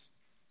orphans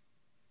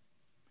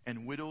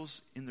and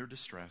widows in their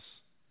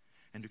distress,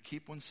 and to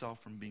keep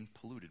oneself from being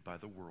polluted by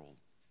the world.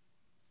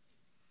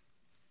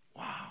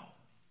 Wow.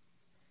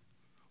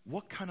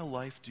 What kind of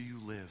life do you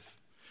live?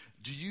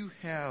 Do you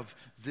have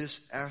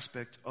this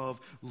aspect of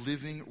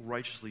living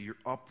righteously, your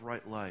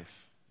upright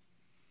life?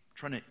 I'm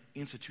trying to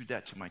institute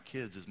that to my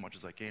kids as much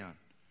as I can.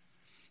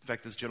 In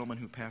fact, this gentleman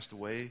who passed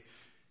away,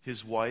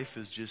 his wife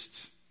is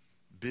just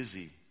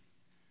busy.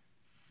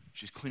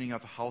 She's cleaning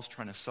out the house,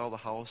 trying to sell the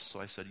house. So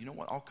I said, you know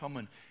what, I'll come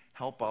and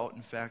help out.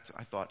 In fact,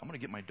 I thought, I'm going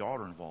to get my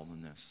daughter involved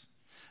in this.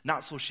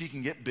 Not so she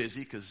can get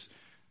busy, because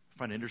I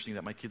find it interesting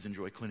that my kids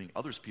enjoy cleaning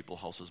other people's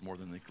houses more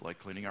than they like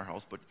cleaning our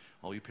house, but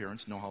all you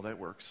parents know how that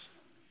works.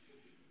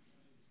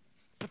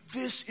 But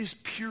this is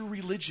pure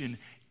religion,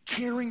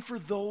 caring for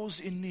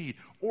those in need,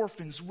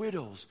 orphans,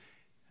 widows,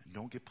 and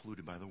don't get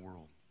polluted by the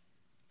world.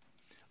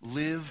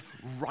 Live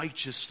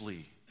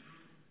righteously.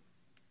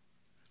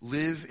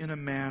 Live in a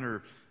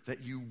manner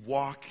that you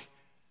walk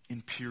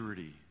in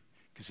purity.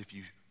 Because if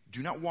you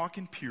do not walk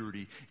in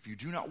purity, if you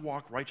do not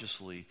walk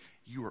righteously,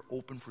 you are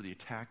open for the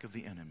attack of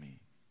the enemy.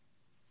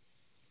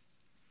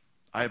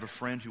 I have a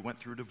friend who went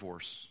through a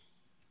divorce.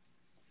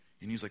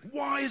 And he's like,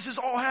 why is this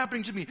all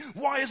happening to me?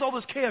 Why is all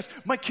this chaos?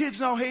 My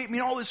kids now hate me,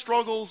 all these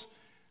struggles.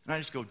 And I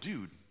just go,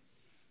 dude,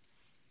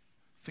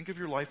 think of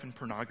your life in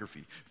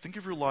pornography. Think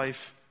of your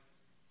life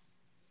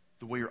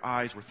the way your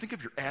eyes were. Think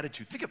of your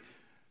attitude.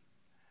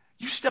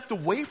 You stepped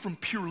away from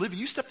pure living.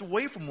 You stepped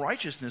away from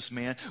righteousness,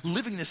 man,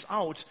 living this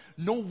out.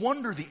 No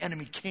wonder the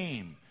enemy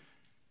came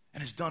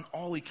and has done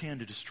all he can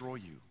to destroy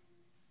you.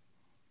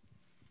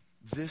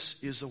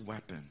 This is a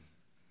weapon.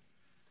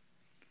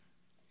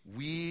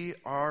 We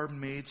are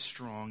made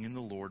strong in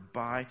the Lord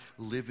by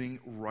living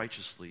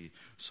righteously,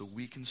 so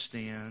we can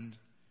stand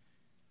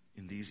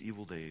in these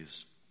evil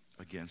days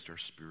against our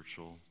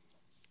spiritual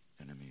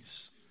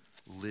enemies.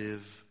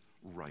 Live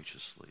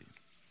righteously.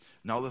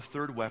 Now the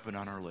third weapon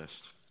on our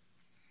list.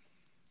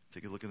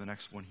 Take a look at the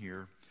next one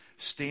here.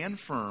 Stand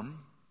firm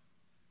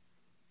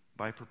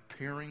by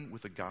preparing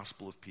with the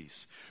gospel of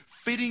peace.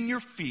 Fitting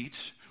your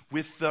feet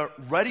with the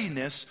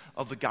readiness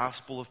of the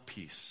gospel of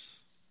peace.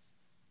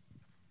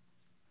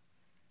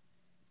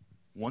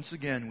 Once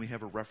again, we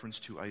have a reference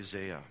to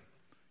Isaiah.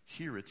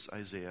 Here it's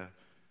Isaiah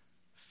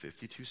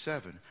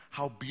 52:7.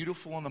 How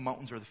beautiful on the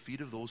mountains are the feet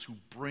of those who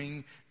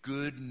bring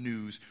good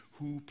news,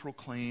 who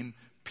proclaim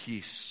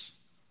peace,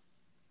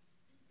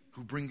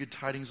 who bring good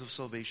tidings of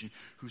salvation,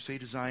 who say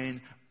to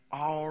Zion,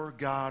 our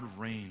God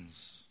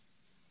reigns.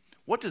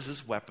 What does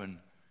this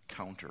weapon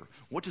counter?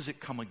 What does it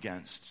come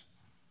against?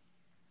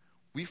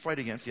 We fight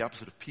against the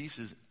opposite of peace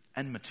is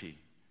enmity,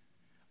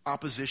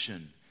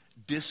 opposition,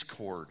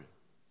 discord.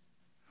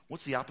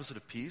 What's the opposite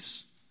of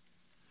peace?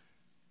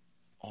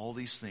 All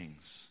these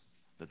things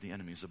that the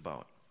enemy is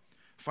about.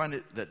 I find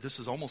it that this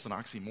is almost an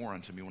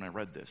oxymoron to me when I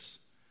read this.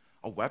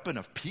 A weapon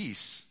of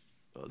peace?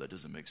 Oh, that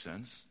doesn't make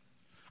sense.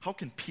 How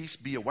can peace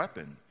be a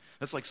weapon?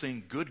 That's like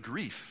saying good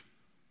grief.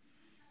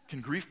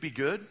 Can grief be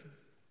good?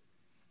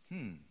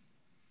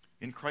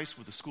 In Christ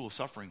with the school of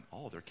suffering,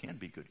 there can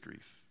be good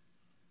grief.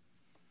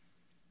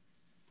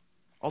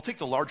 I'll take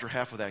the larger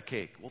half of that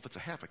cake. Well, if it's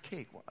a half a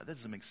cake, that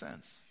doesn't make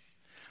sense.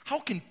 How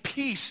can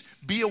peace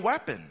be a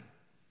weapon?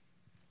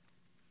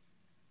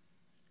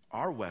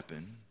 Our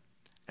weapon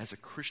as a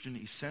Christian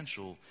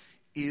essential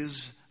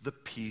is the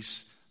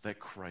peace that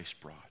Christ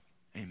brought.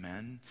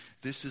 Amen?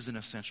 This is an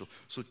essential.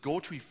 So go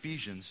to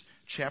Ephesians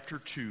chapter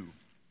 2.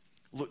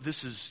 Look,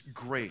 this is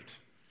great.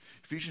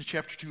 Ephesians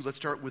chapter 2, let's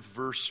start with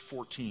verse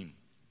 14.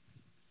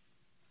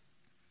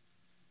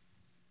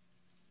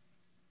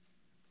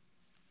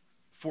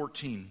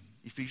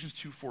 Ephesians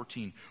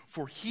 2:14.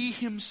 For he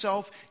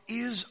himself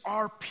is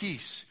our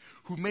peace,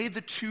 who made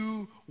the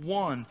two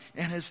one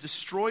and has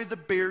destroyed the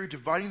barrier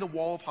dividing the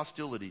wall of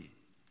hostility,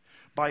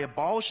 by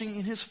abolishing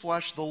in his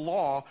flesh the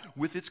law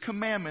with its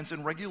commandments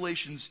and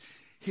regulations.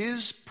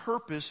 His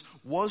purpose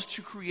was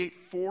to create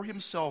for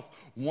himself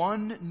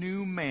one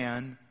new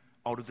man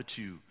out of the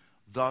two,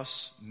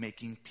 thus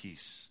making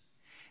peace,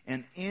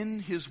 and in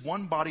his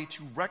one body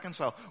to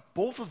reconcile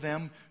both of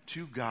them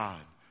to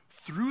God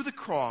through the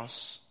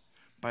cross,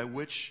 by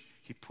which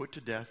he put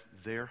to death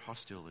their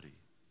hostility.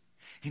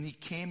 And he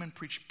came and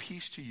preached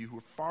peace to you who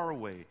are far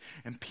away,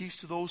 and peace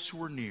to those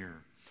who are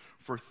near.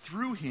 For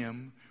through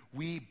him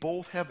we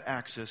both have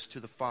access to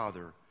the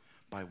Father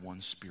by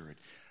one Spirit.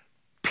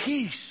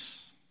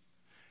 Peace.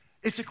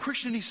 It's a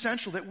Christian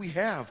essential that we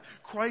have.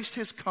 Christ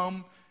has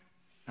come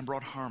and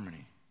brought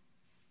harmony.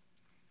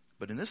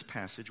 But in this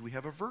passage, we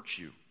have a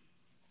virtue.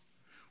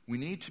 We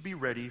need to be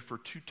ready for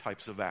two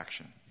types of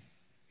action.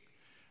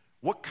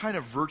 What kind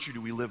of virtue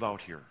do we live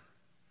out here?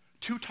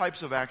 Two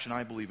types of action,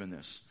 I believe in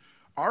this.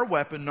 Our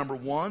weapon, number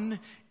one,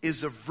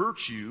 is a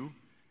virtue,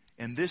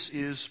 and this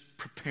is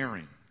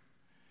preparing.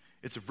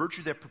 It's a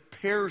virtue that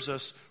prepares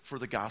us for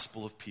the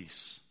gospel of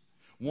peace.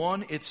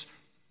 One, it's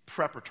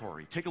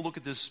preparatory. Take a look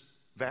at this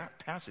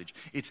passage.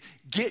 It's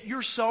get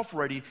yourself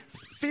ready,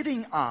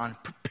 fitting on,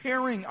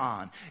 preparing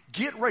on.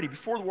 Get ready.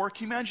 Before the war,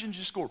 can you imagine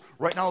just go,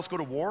 right now let's go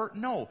to war?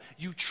 No.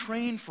 You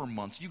train for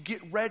months. You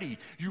get ready.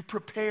 You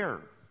prepare.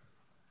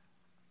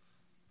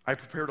 I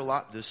prepared a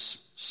lot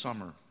this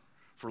summer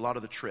for a lot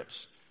of the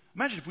trips.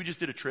 Imagine if we just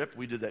did a trip.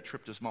 We did that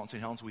trip to Mount St.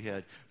 Helens. We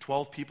had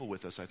 12 people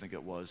with us, I think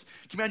it was.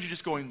 Can you imagine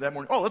just going that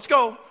morning, oh, let's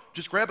go.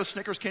 Just grab a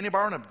Snickers candy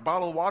bar and a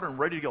bottle of water and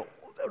ready to go.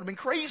 Oh, that would have been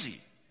crazy.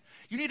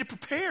 You need to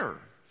prepare.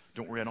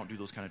 Don't worry, I don't do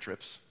those kind of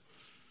trips.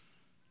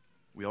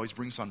 We always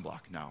bring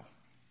sunblock now.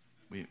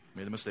 We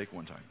made a mistake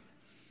one time.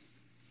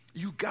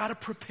 You got to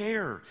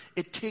prepare.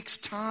 It takes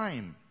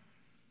time.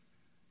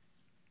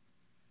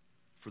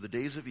 For the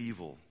days of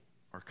evil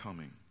are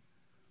coming.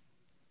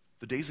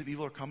 The days of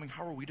evil are coming.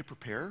 How are we to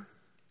prepare?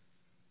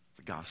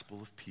 The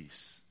gospel of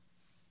peace.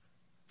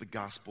 The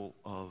gospel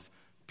of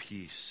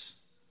peace.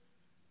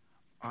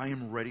 I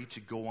am ready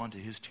to go onto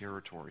his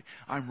territory.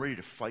 I'm ready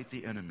to fight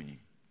the enemy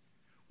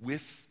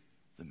with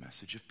the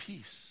message of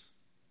peace.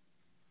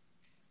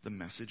 The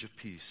message of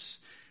peace.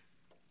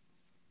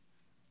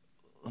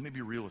 Let me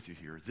be real with you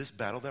here. This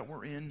battle that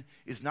we're in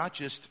is not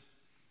just,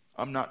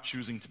 I'm not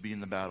choosing to be in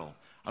the battle.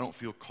 I don't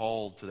feel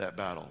called to that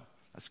battle.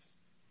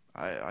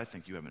 I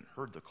think you haven't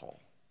heard the call.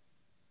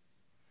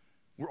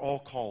 We're all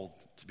called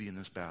to be in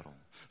this battle.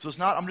 So it's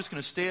not, I'm just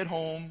going to stay at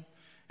home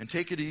and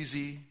take it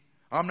easy.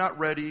 I'm not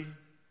ready.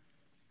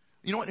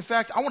 You know what? In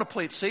fact, I want to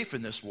play it safe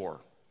in this war.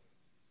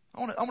 I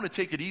want to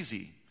take it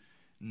easy.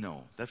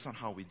 No, that's not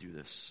how we do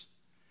this.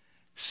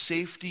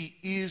 Safety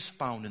is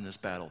found in this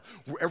battle.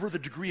 Wherever the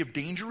degree of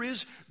danger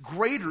is,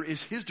 greater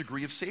is his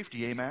degree of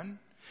safety. Amen?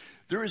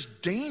 There is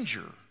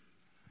danger.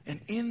 And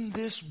in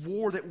this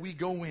war that we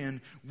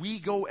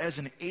go as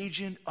an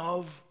agent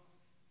of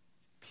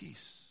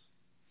peace.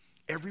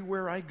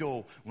 Everywhere I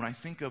go, when I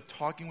think of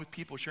talking with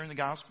people, sharing the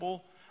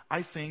gospel,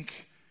 I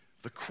think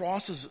the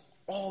cross is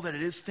all that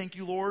it is. Thank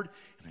you, Lord.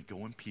 And I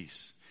go in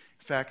peace.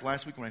 In fact,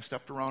 last week when I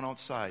stepped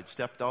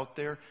out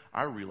there,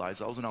 I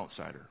realized I was an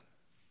outsider.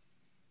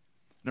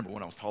 Number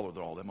one, I was taller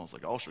than all of them. I was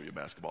like, I'll show you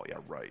basketball. Yeah,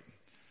 right.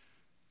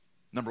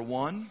 Number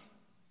one,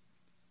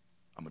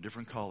 I'm a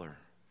different color.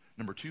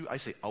 Number two, I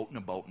say out and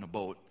about in a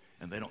boat,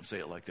 and they don't say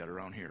it like that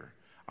around here.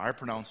 I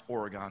pronounce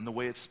Oregon the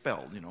way it's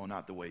spelled,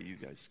 not the way you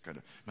guys kind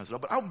of mess it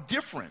up. But I'm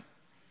different.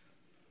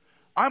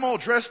 I'm all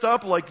dressed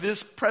up like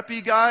this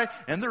preppy guy,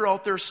 and they're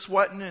out there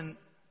sweating.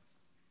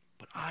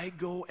 But I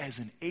go as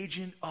an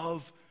agent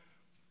of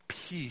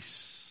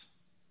peace.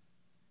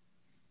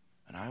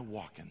 And I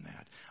walk in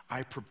that.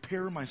 I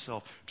prepare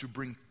myself to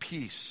bring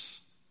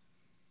peace.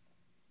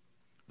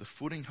 The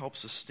footing helps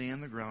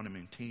sustain the ground and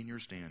maintain your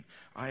stand.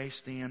 I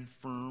stand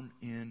firm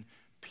in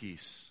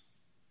peace.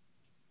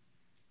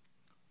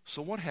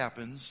 So what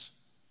happens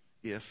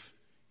if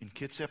in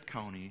Kitsap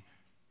County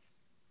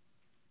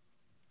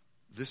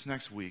this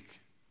next week,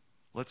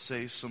 let's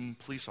say some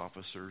police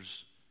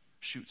officers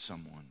shoot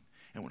someone,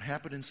 and what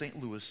happened in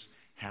St. Louis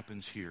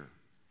happens here?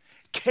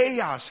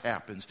 Chaos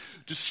happens,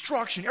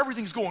 destruction,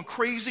 everything's going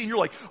crazy, and you're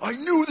like, I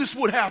knew this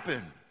would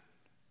happen.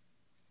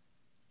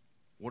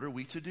 What are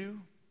we to do?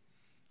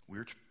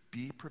 We're to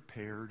be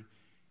prepared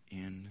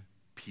in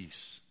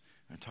peace.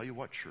 And I tell you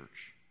what,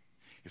 church,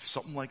 if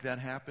something like that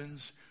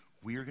happens,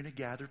 we are going to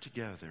gather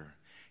together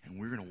and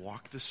we're going to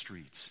walk the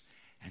streets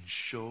and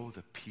show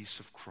the peace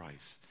of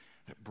Christ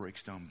that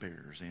breaks down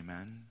barriers.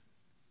 Amen?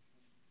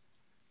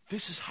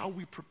 This is how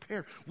we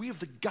prepare. We have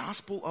the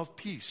gospel of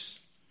peace.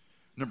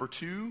 Number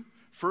two,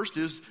 first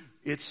is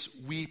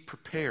we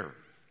prepare.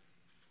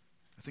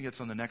 I think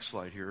that's on the next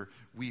slide here.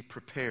 We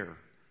prepare.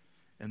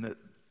 And the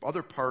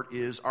other part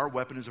is our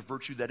weapon is a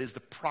virtue that is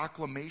the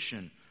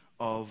proclamation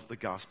of the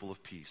gospel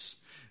of peace.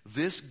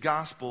 This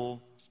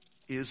gospel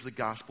is the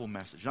gospel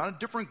message. Not a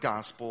different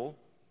gospel,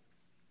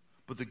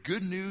 but the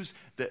good news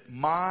that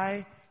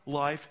my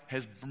life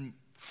has been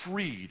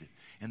freed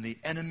and the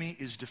enemy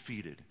is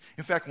defeated.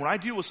 In fact, when I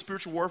deal with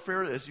spiritual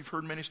warfare, as you've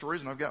heard many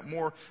stories, and I've got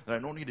more that I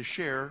don't need to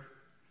share,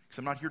 because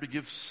I'm not here to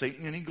give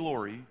Satan any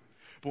glory,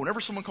 but whenever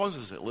someone calls us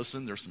and says,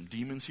 listen, there's some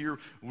demons here,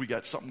 we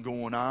got something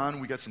going on,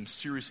 we got some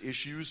serious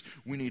issues,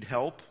 we need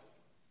help,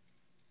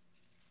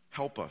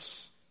 help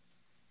us.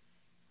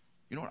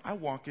 You know what? I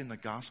walk in the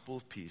gospel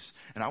of peace,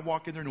 and I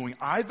walk in there knowing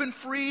I've been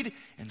freed,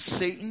 and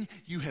Satan,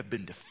 you have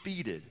been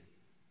defeated.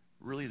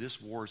 Really,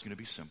 this war is going to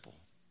be simple.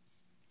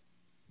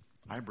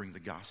 I bring the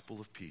gospel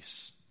of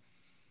peace.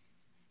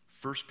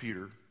 1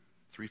 Peter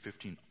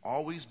 3:15,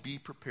 always be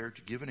prepared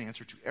to give an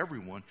answer to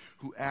everyone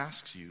who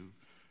asks you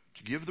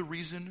to give the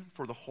reason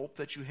for the hope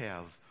that you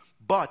have,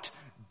 but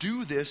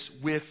do this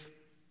with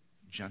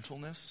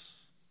gentleness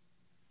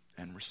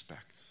and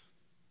respect.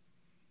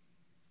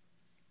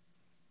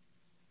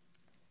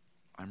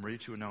 I'm ready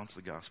to announce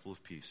the gospel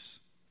of peace.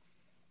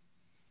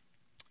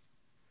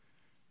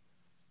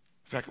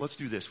 In fact, let's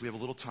do this. We have a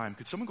little time.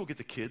 Could someone go get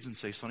the kids and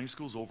say, Sunday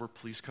school's over,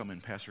 please come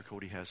in. Pastor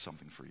Cody has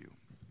something for you.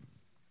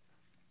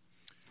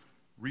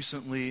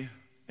 Recently,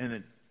 and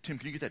then, Tim,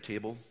 can you get that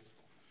table?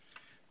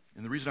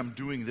 And the reason I'm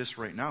doing this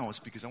right now is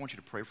because I want you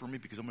to pray for me,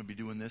 because I'm going to be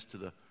doing this to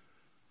the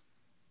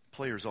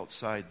players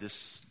outside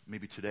this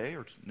maybe today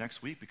or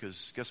next week,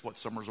 because guess what?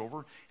 Summer's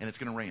over and it's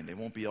going to rain. They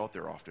won't be out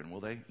there often, will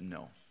they?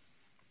 No.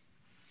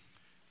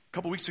 A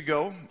couple weeks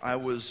ago, I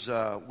was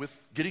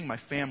getting my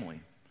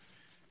family,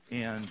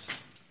 and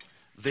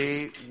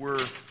they were,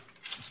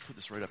 let's put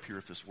this right up here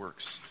if this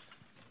works.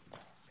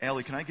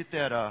 Allie, can I get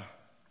that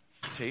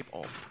tape?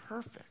 Oh,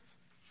 perfect.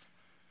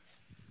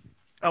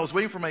 I was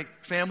waiting for my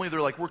family.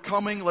 They're like, we're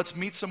coming. Let's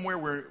meet somewhere.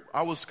 Where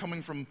I was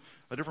coming from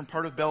a different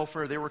part of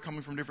Belfair. They were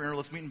coming from a different area.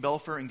 Let's meet in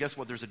Belfair. And guess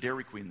what? There's a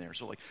Dairy Queen there.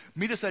 So like,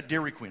 meet us at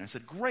Dairy Queen. I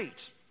said,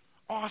 great.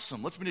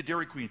 Awesome. Let's meet at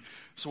Dairy Queen.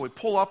 So we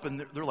pull up,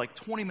 and they're like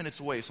 20 minutes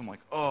away. So I'm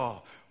like,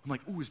 oh. I'm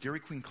like, ooh, is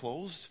Dairy Queen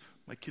closed?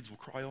 My kids will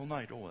cry all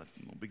night. Oh, that's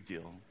no big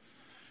deal.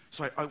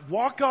 So I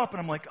walk up, and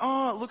I'm like,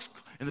 oh, it looks,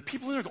 and the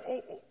people in there go,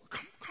 oh,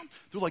 come.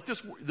 They're like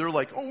this. They're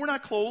like, oh, we're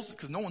not closed,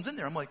 because no one's in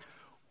there. I'm like,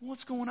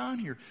 what's going on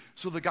here?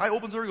 So the guy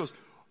opens the door and goes,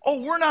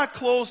 oh, we're not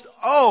closed.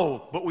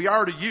 Oh, but we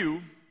are to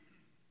you.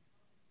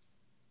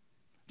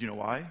 Do you know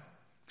why?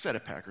 Because I had a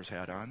Packers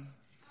hat on.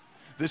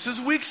 This is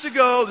weeks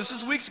ago,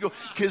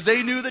 because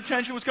they knew the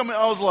tension was coming.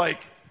 I was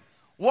like,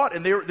 what?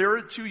 And they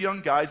were two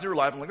young guys. They were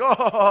laughing like,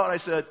 oh. And I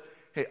said,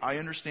 hey, I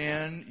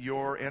understand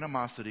your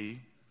animosity.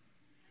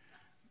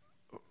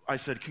 I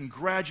said,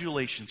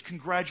 congratulations,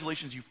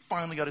 you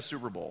finally got a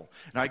Super Bowl.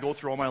 And I go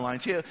through all my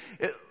lines. Yeah,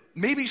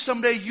 maybe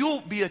someday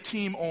you'll be a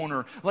team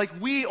owner, like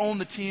we own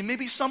the team.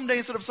 Maybe someday,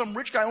 instead of some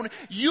rich guy owning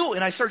it,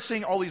 and I start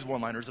saying all these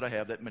one-liners that I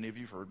have that many of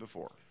you have heard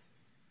before.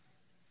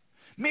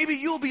 Maybe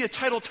you'll be a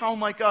title town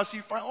like us.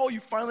 You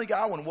finally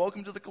got one.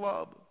 Welcome to the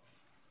club.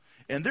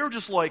 And they're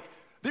just like,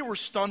 they were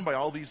stunned by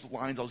all these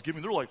lines I was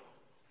giving. They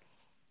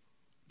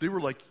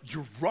were like,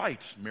 you're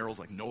right. Merrill's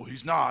like, no,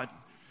 he's not.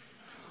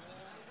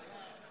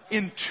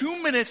 In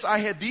 2 minutes, I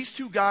had these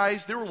two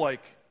guys. They were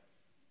like,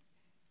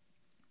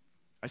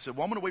 I said,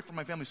 well, I'm going to wait for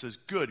my family. He says,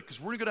 good, because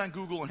we're going to go down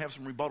Google and have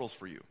some rebuttals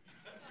for you.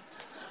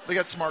 They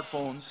got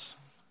smartphones.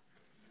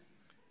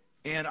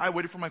 And I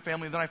waited for my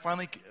family. Then I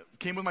finally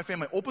came with my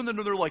family. I opened the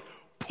door. They're like,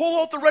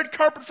 pull out the red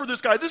carpet for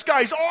this guy. This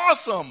guy's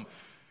awesome.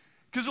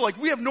 Because they're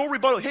like, we have no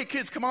rebuttal. Hey,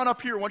 kids, come on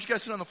up here. Why don't you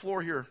guys sit on the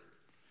floor here?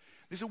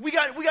 They said, we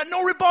got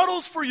no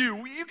rebuttals for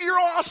you. You're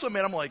awesome.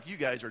 And I'm like, you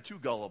guys are too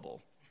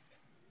gullible.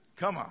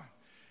 Come on.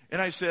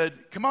 And I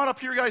said, come on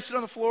up here, guys. Sit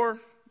on the floor.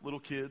 Little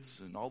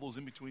kids and all those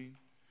in between.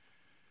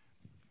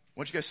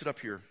 Why don't you guys sit up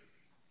here?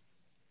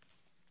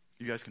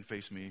 You guys can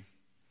face me.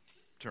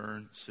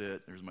 Turn,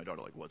 sit. There's my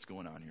daughter like, what's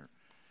going on here?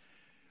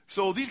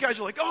 So these guys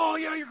are like, oh,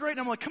 yeah, you're great.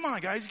 And I'm like, come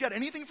on, guys. You got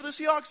anything for the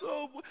Seahawks?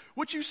 Oh,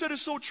 what you said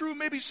is so true.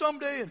 Maybe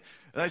someday. And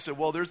I said,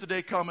 well, there's the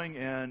day coming.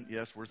 And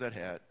yes, where's that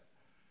hat?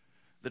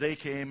 The day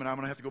came, and I'm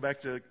going to have to go back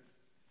to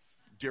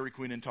Dairy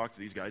Queen and talk to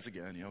these guys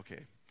again. Yeah,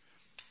 okay.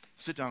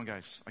 Sit down,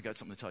 guys. I got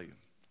something to tell you.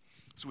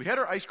 So we had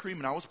our ice cream,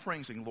 and I was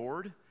praying, saying,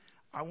 Lord,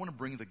 I want to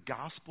bring the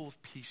gospel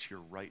of peace here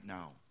right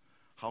now.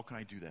 How can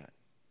I do that?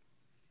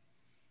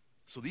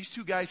 So these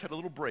two guys had a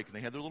little break, and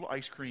they had their little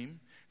ice cream, and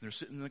they're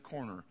sitting in the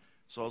corner.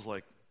 So I was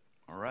like,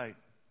 all right,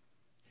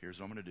 here's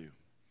what I'm going to do.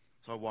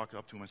 So I walk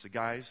up to them. I said,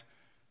 guys,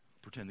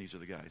 pretend these are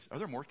the guys. Are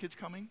there more kids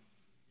coming?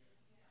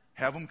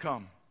 Have them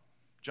come.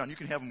 John, you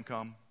can have them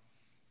come.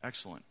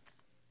 Excellent.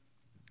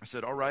 I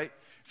said, all right.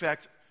 In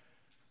fact,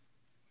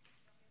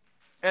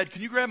 Ed,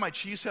 can you grab my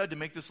cheese head to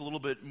make this a little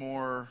bit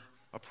more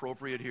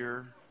appropriate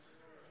here?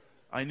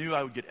 I knew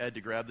I would get Ed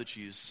to grab the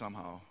cheese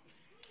somehow.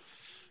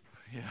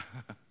 Yeah.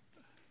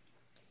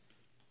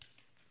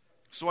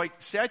 So I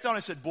sat down and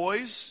I said,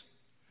 boys,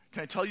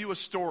 can I tell you a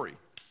story?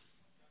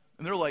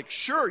 And they're like,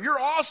 sure, you're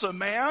awesome,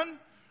 man.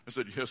 I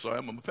said, yes, I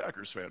am. I'm a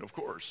Packers fan, of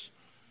course.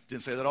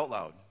 Didn't say that out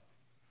loud.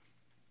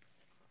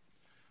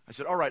 I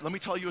said, all right, let me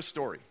tell you a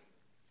story.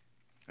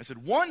 I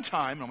said, one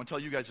time, and I'm going to tell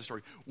you guys a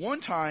story. One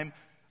time,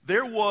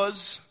 there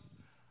was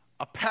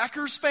a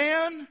Packers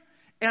fan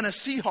and a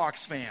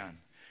Seahawks fan.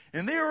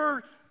 And they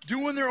were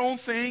doing their own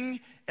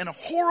thing, and a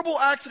horrible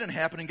accident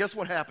happened. And guess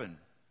what happened?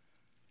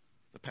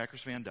 The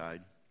Packers fan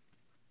died,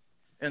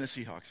 and the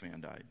Seahawks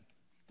fan died.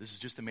 This is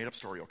just a made-up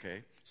story,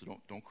 okay? So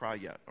don't cry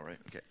yet, all right?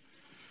 Okay.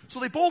 So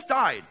they both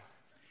died,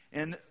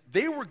 and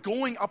they were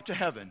going up to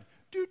heaven.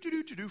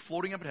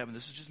 Floating up in heaven.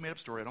 This is just a made-up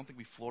story. I don't think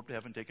we float up to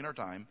heaven, taking our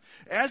time.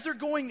 As they're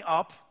going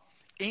up,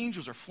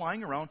 angels are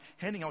flying around,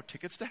 handing out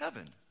tickets to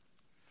heaven.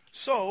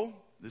 So,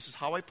 this is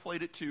how I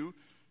played it too,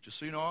 just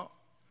so you know.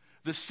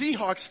 The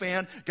Seahawks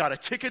fan got a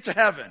ticket to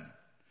heaven.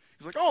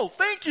 He's like, oh,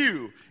 thank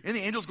you. And the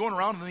angels going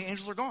around, and the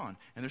angels are gone.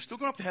 And they're still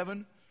going up to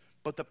heaven,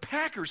 but the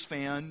Packers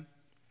fan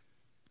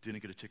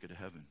didn't get a ticket to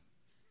heaven.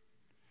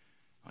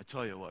 I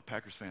tell you what,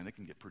 Packers fan, they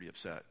can get pretty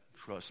upset.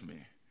 Trust me.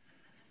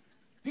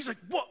 He's like,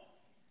 what?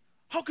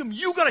 How come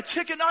you got a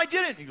ticket and I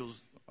didn't? He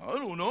goes, I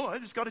don't know. I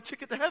just got a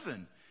ticket to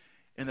heaven.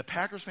 And the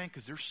Packers fan,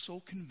 because they're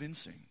so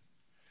convincing,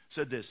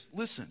 said this,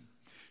 listen,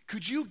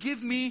 could you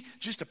give me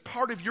just a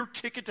part of your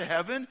ticket to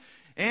heaven?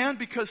 And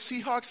because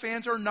Seahawks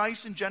fans are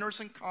nice and generous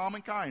and calm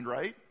and kind,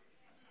 right?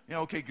 Yeah,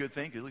 okay, good,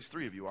 thank you. At least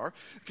 3 of you are.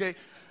 Okay.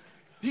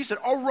 He said,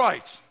 all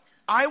right,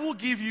 I will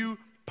give you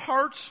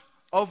part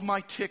of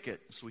my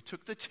ticket. So he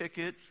took the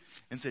ticket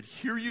and said,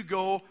 here you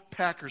go,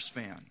 Packers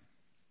fan.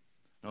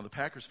 Now the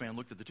Packers fan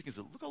looked at the ticket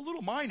and said, look how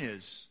little mine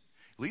is.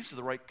 At least it's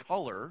the right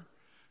color.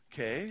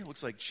 Okay, it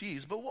looks like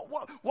cheese. But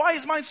why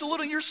is mine so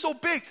little and yours so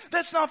big?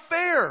 That's not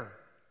fair.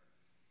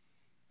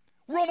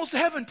 We're almost to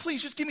heaven.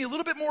 Please just give me a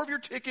little bit more of your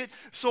ticket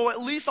so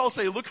at least I'll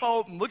say, look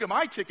at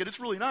my ticket. It's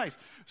really nice.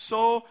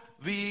 So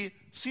the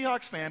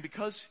Seahawks fan,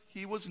 because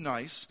he was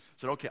nice,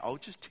 said, okay, I'll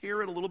just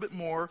tear it a little bit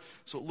more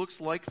so it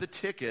looks like the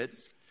ticket.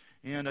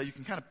 And you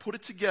can kind of put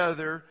it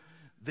together.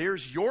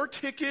 There's your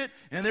ticket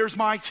and there's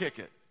my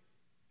ticket.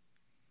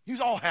 He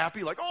was all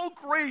happy, like, oh,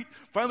 great.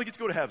 Finally get to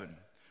go to heaven.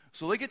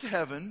 So they get to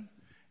heaven.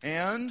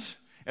 And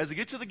as they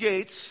get to the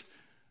gates,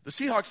 the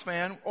Seahawks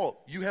fan, oh,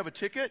 you have a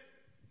ticket?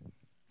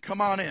 Come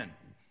on in.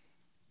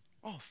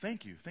 Oh,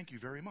 thank you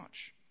very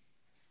much.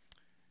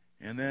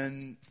 And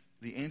then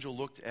the angel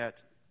looked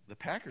at the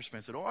Packers fan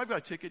and said, oh, I've got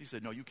a ticket. He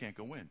said, no, you can't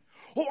go in.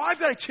 Oh, I've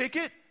got a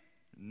ticket.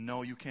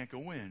 No, you can't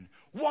go in.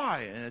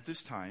 Why? And at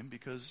this time,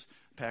 because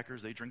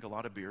Packers, they drink a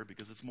lot of beer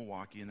because it's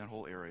Milwaukee and that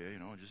whole area,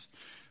 just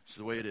it's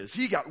the way it is.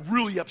 He got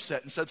really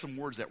upset and said some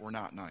words that were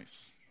not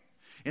nice.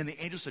 And the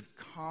angel said,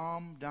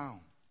 calm down.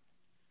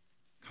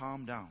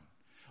 Calm down.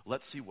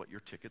 Let's see what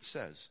your ticket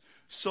says.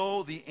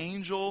 So the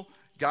angel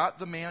got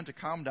the man to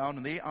calm down,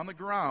 and they, on the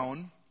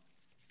ground,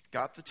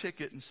 got the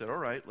ticket and said, all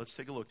right, let's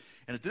take a look.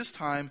 And at this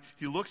time,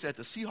 he looks at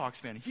the Seahawks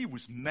fan. He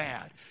was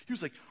mad. He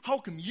was like, how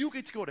come you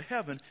get to go to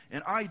heaven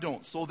and I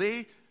don't? So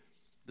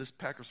this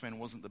Packers fan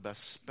wasn't the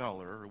best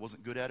speller, or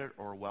wasn't good at it,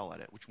 or well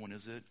at it. Which one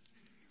is it?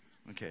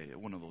 Okay,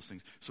 one of those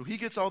things. So he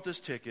gets out this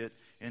ticket,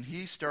 and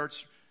he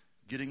starts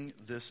getting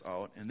this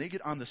out, and they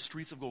get on the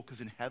streets of gold,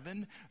 because in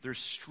heaven, there's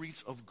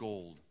streets of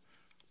gold.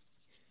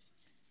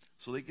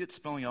 So they get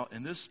spelling out,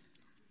 and this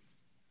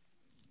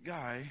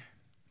guy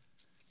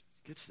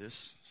gets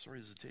this. Sorry,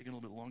 this is taking a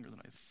little bit longer than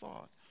I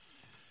thought.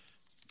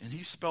 And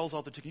he spells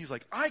out the ticket. He's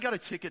like, I got a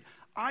ticket.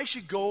 I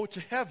should go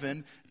to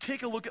heaven.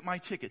 Take a look at my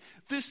ticket.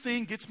 This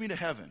thing gets me to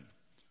heaven.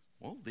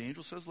 Well, the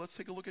angel says, let's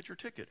take a look at your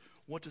ticket.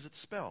 What does it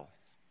spell?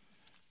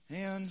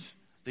 And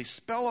they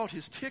spell out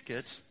his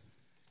ticket,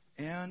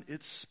 and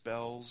it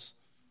spells,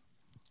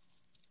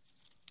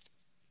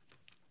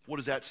 what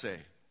does that say?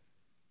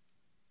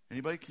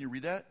 Anybody, can you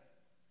read that?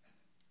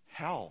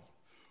 Hell.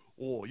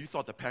 Oh, you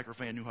thought the Packer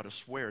fan knew how to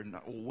swear.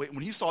 No, wait,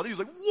 when he saw that, he was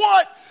like,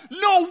 what?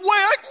 No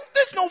way.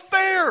 That's no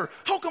fair.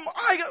 How come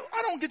I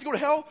don't get to go to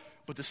hell?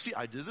 But the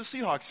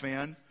Seahawks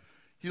fan,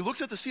 he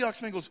looks at the Seahawks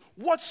fan and goes,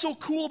 what's so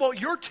cool about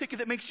your ticket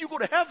that makes you go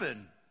to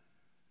heaven?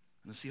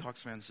 And the Seahawks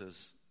fan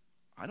says,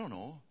 I don't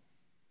know.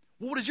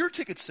 Well, what does your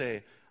ticket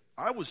say?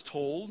 I was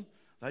told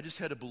that I just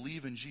had to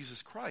believe in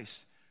Jesus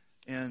Christ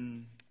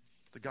and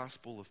the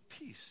gospel of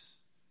peace.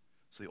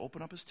 So they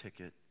open up his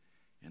ticket,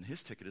 and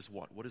his ticket is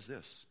what? What is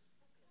this?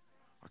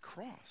 A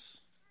cross.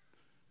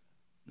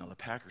 Now the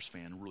Packers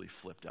fan really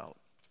flipped out.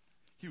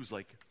 He was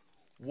like,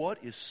 what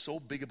is so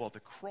big about the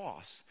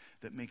cross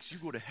that makes you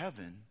go to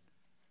heaven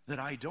that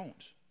I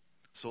don't?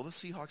 So the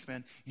Seahawks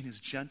fan, in his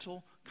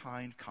gentle,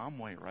 kind, calm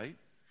way, right,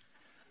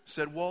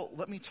 said, well,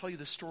 let me tell you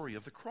the story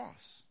of the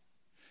cross.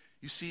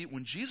 You see,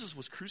 when Jesus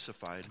was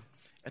crucified,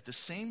 at the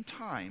same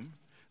time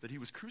that he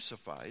was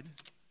crucified,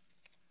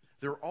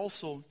 there were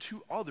also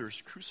 2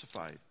 others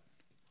crucified.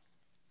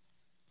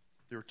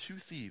 There were 2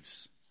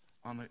 thieves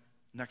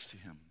next to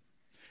him.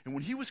 And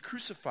when he was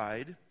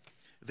crucified,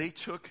 they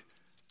took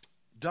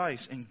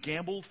dice and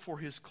gambled for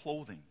his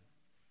clothing.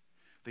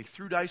 They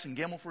threw dice and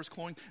gambled for his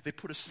clothing. They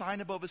put a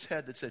sign above his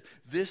head that said,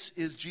 this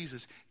is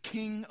Jesus,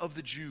 King of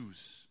the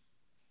Jews.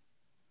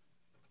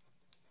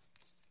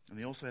 And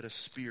they also had a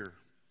spear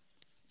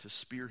to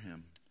spear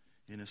him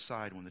in his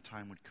side when the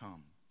time would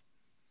come.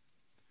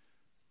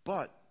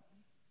 But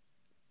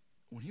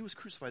when he was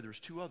crucified, there was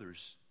 2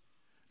 others.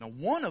 Now,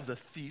 one of the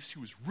thieves,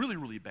 who was really,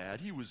 really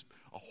bad, he was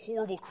a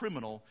horrible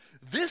criminal.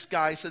 This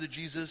guy said to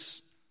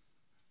Jesus,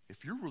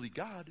 if you're really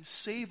God,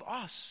 save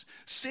us.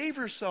 Save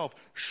yourself.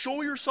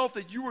 Show yourself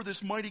that you are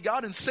this mighty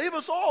God and save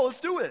us all.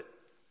 Let's do it.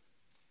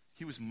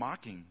 He was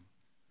mocking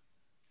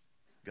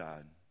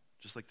God,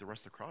 just like the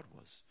rest of the crowd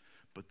was.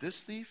 But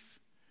this thief,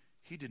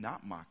 he did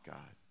not mock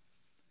God.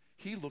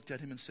 He looked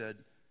at him and said,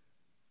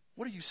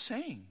 what are you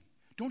saying?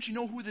 Don't you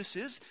know who this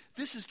is?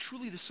 This is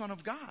truly the Son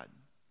of God.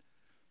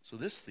 So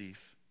this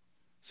thief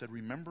said,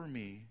 remember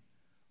me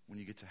when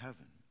you get to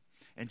heaven.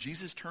 And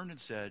Jesus turned and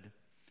said,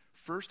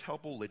 first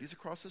help old ladies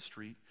across the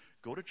street,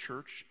 go to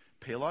church,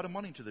 pay a lot of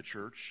money to the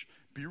church,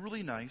 be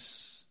really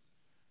nice.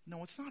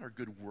 No, it's not our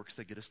good works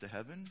that get us to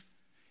heaven.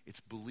 It's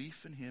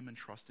belief in him and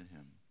trust in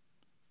him.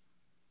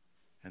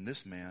 And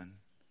this man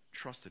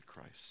trusted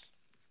Christ.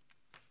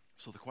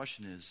 So the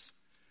question is,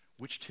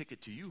 which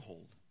ticket do you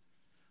hold?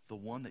 The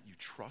one that you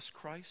trust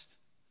Christ,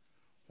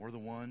 or the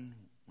one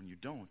when you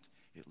don't,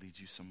 it leads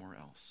you somewhere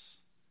else?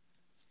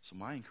 So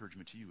my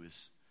encouragement to you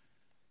is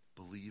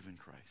believe in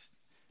Christ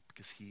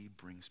because he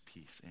brings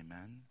peace.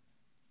 Amen?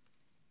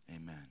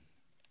 Amen.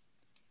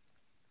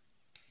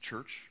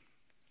 Church,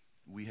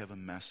 we have a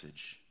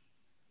message,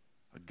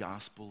 a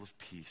gospel of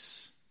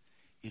peace.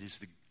 It is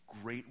the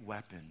great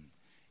weapon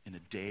in a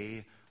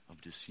day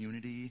of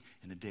disunity,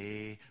 in a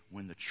day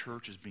when the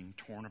church is being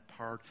torn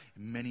apart,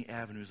 and many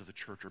avenues of the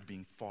church are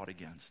being fought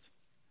against,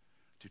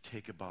 to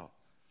take apart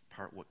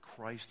what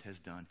Christ has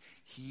done.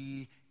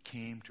 He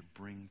came to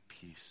bring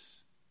peace.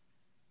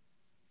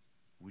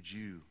 Would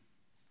you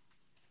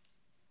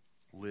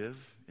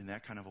live in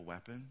that kind of a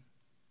weapon?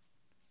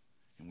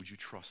 And would you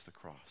trust the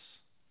cross?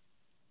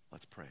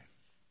 Let's pray.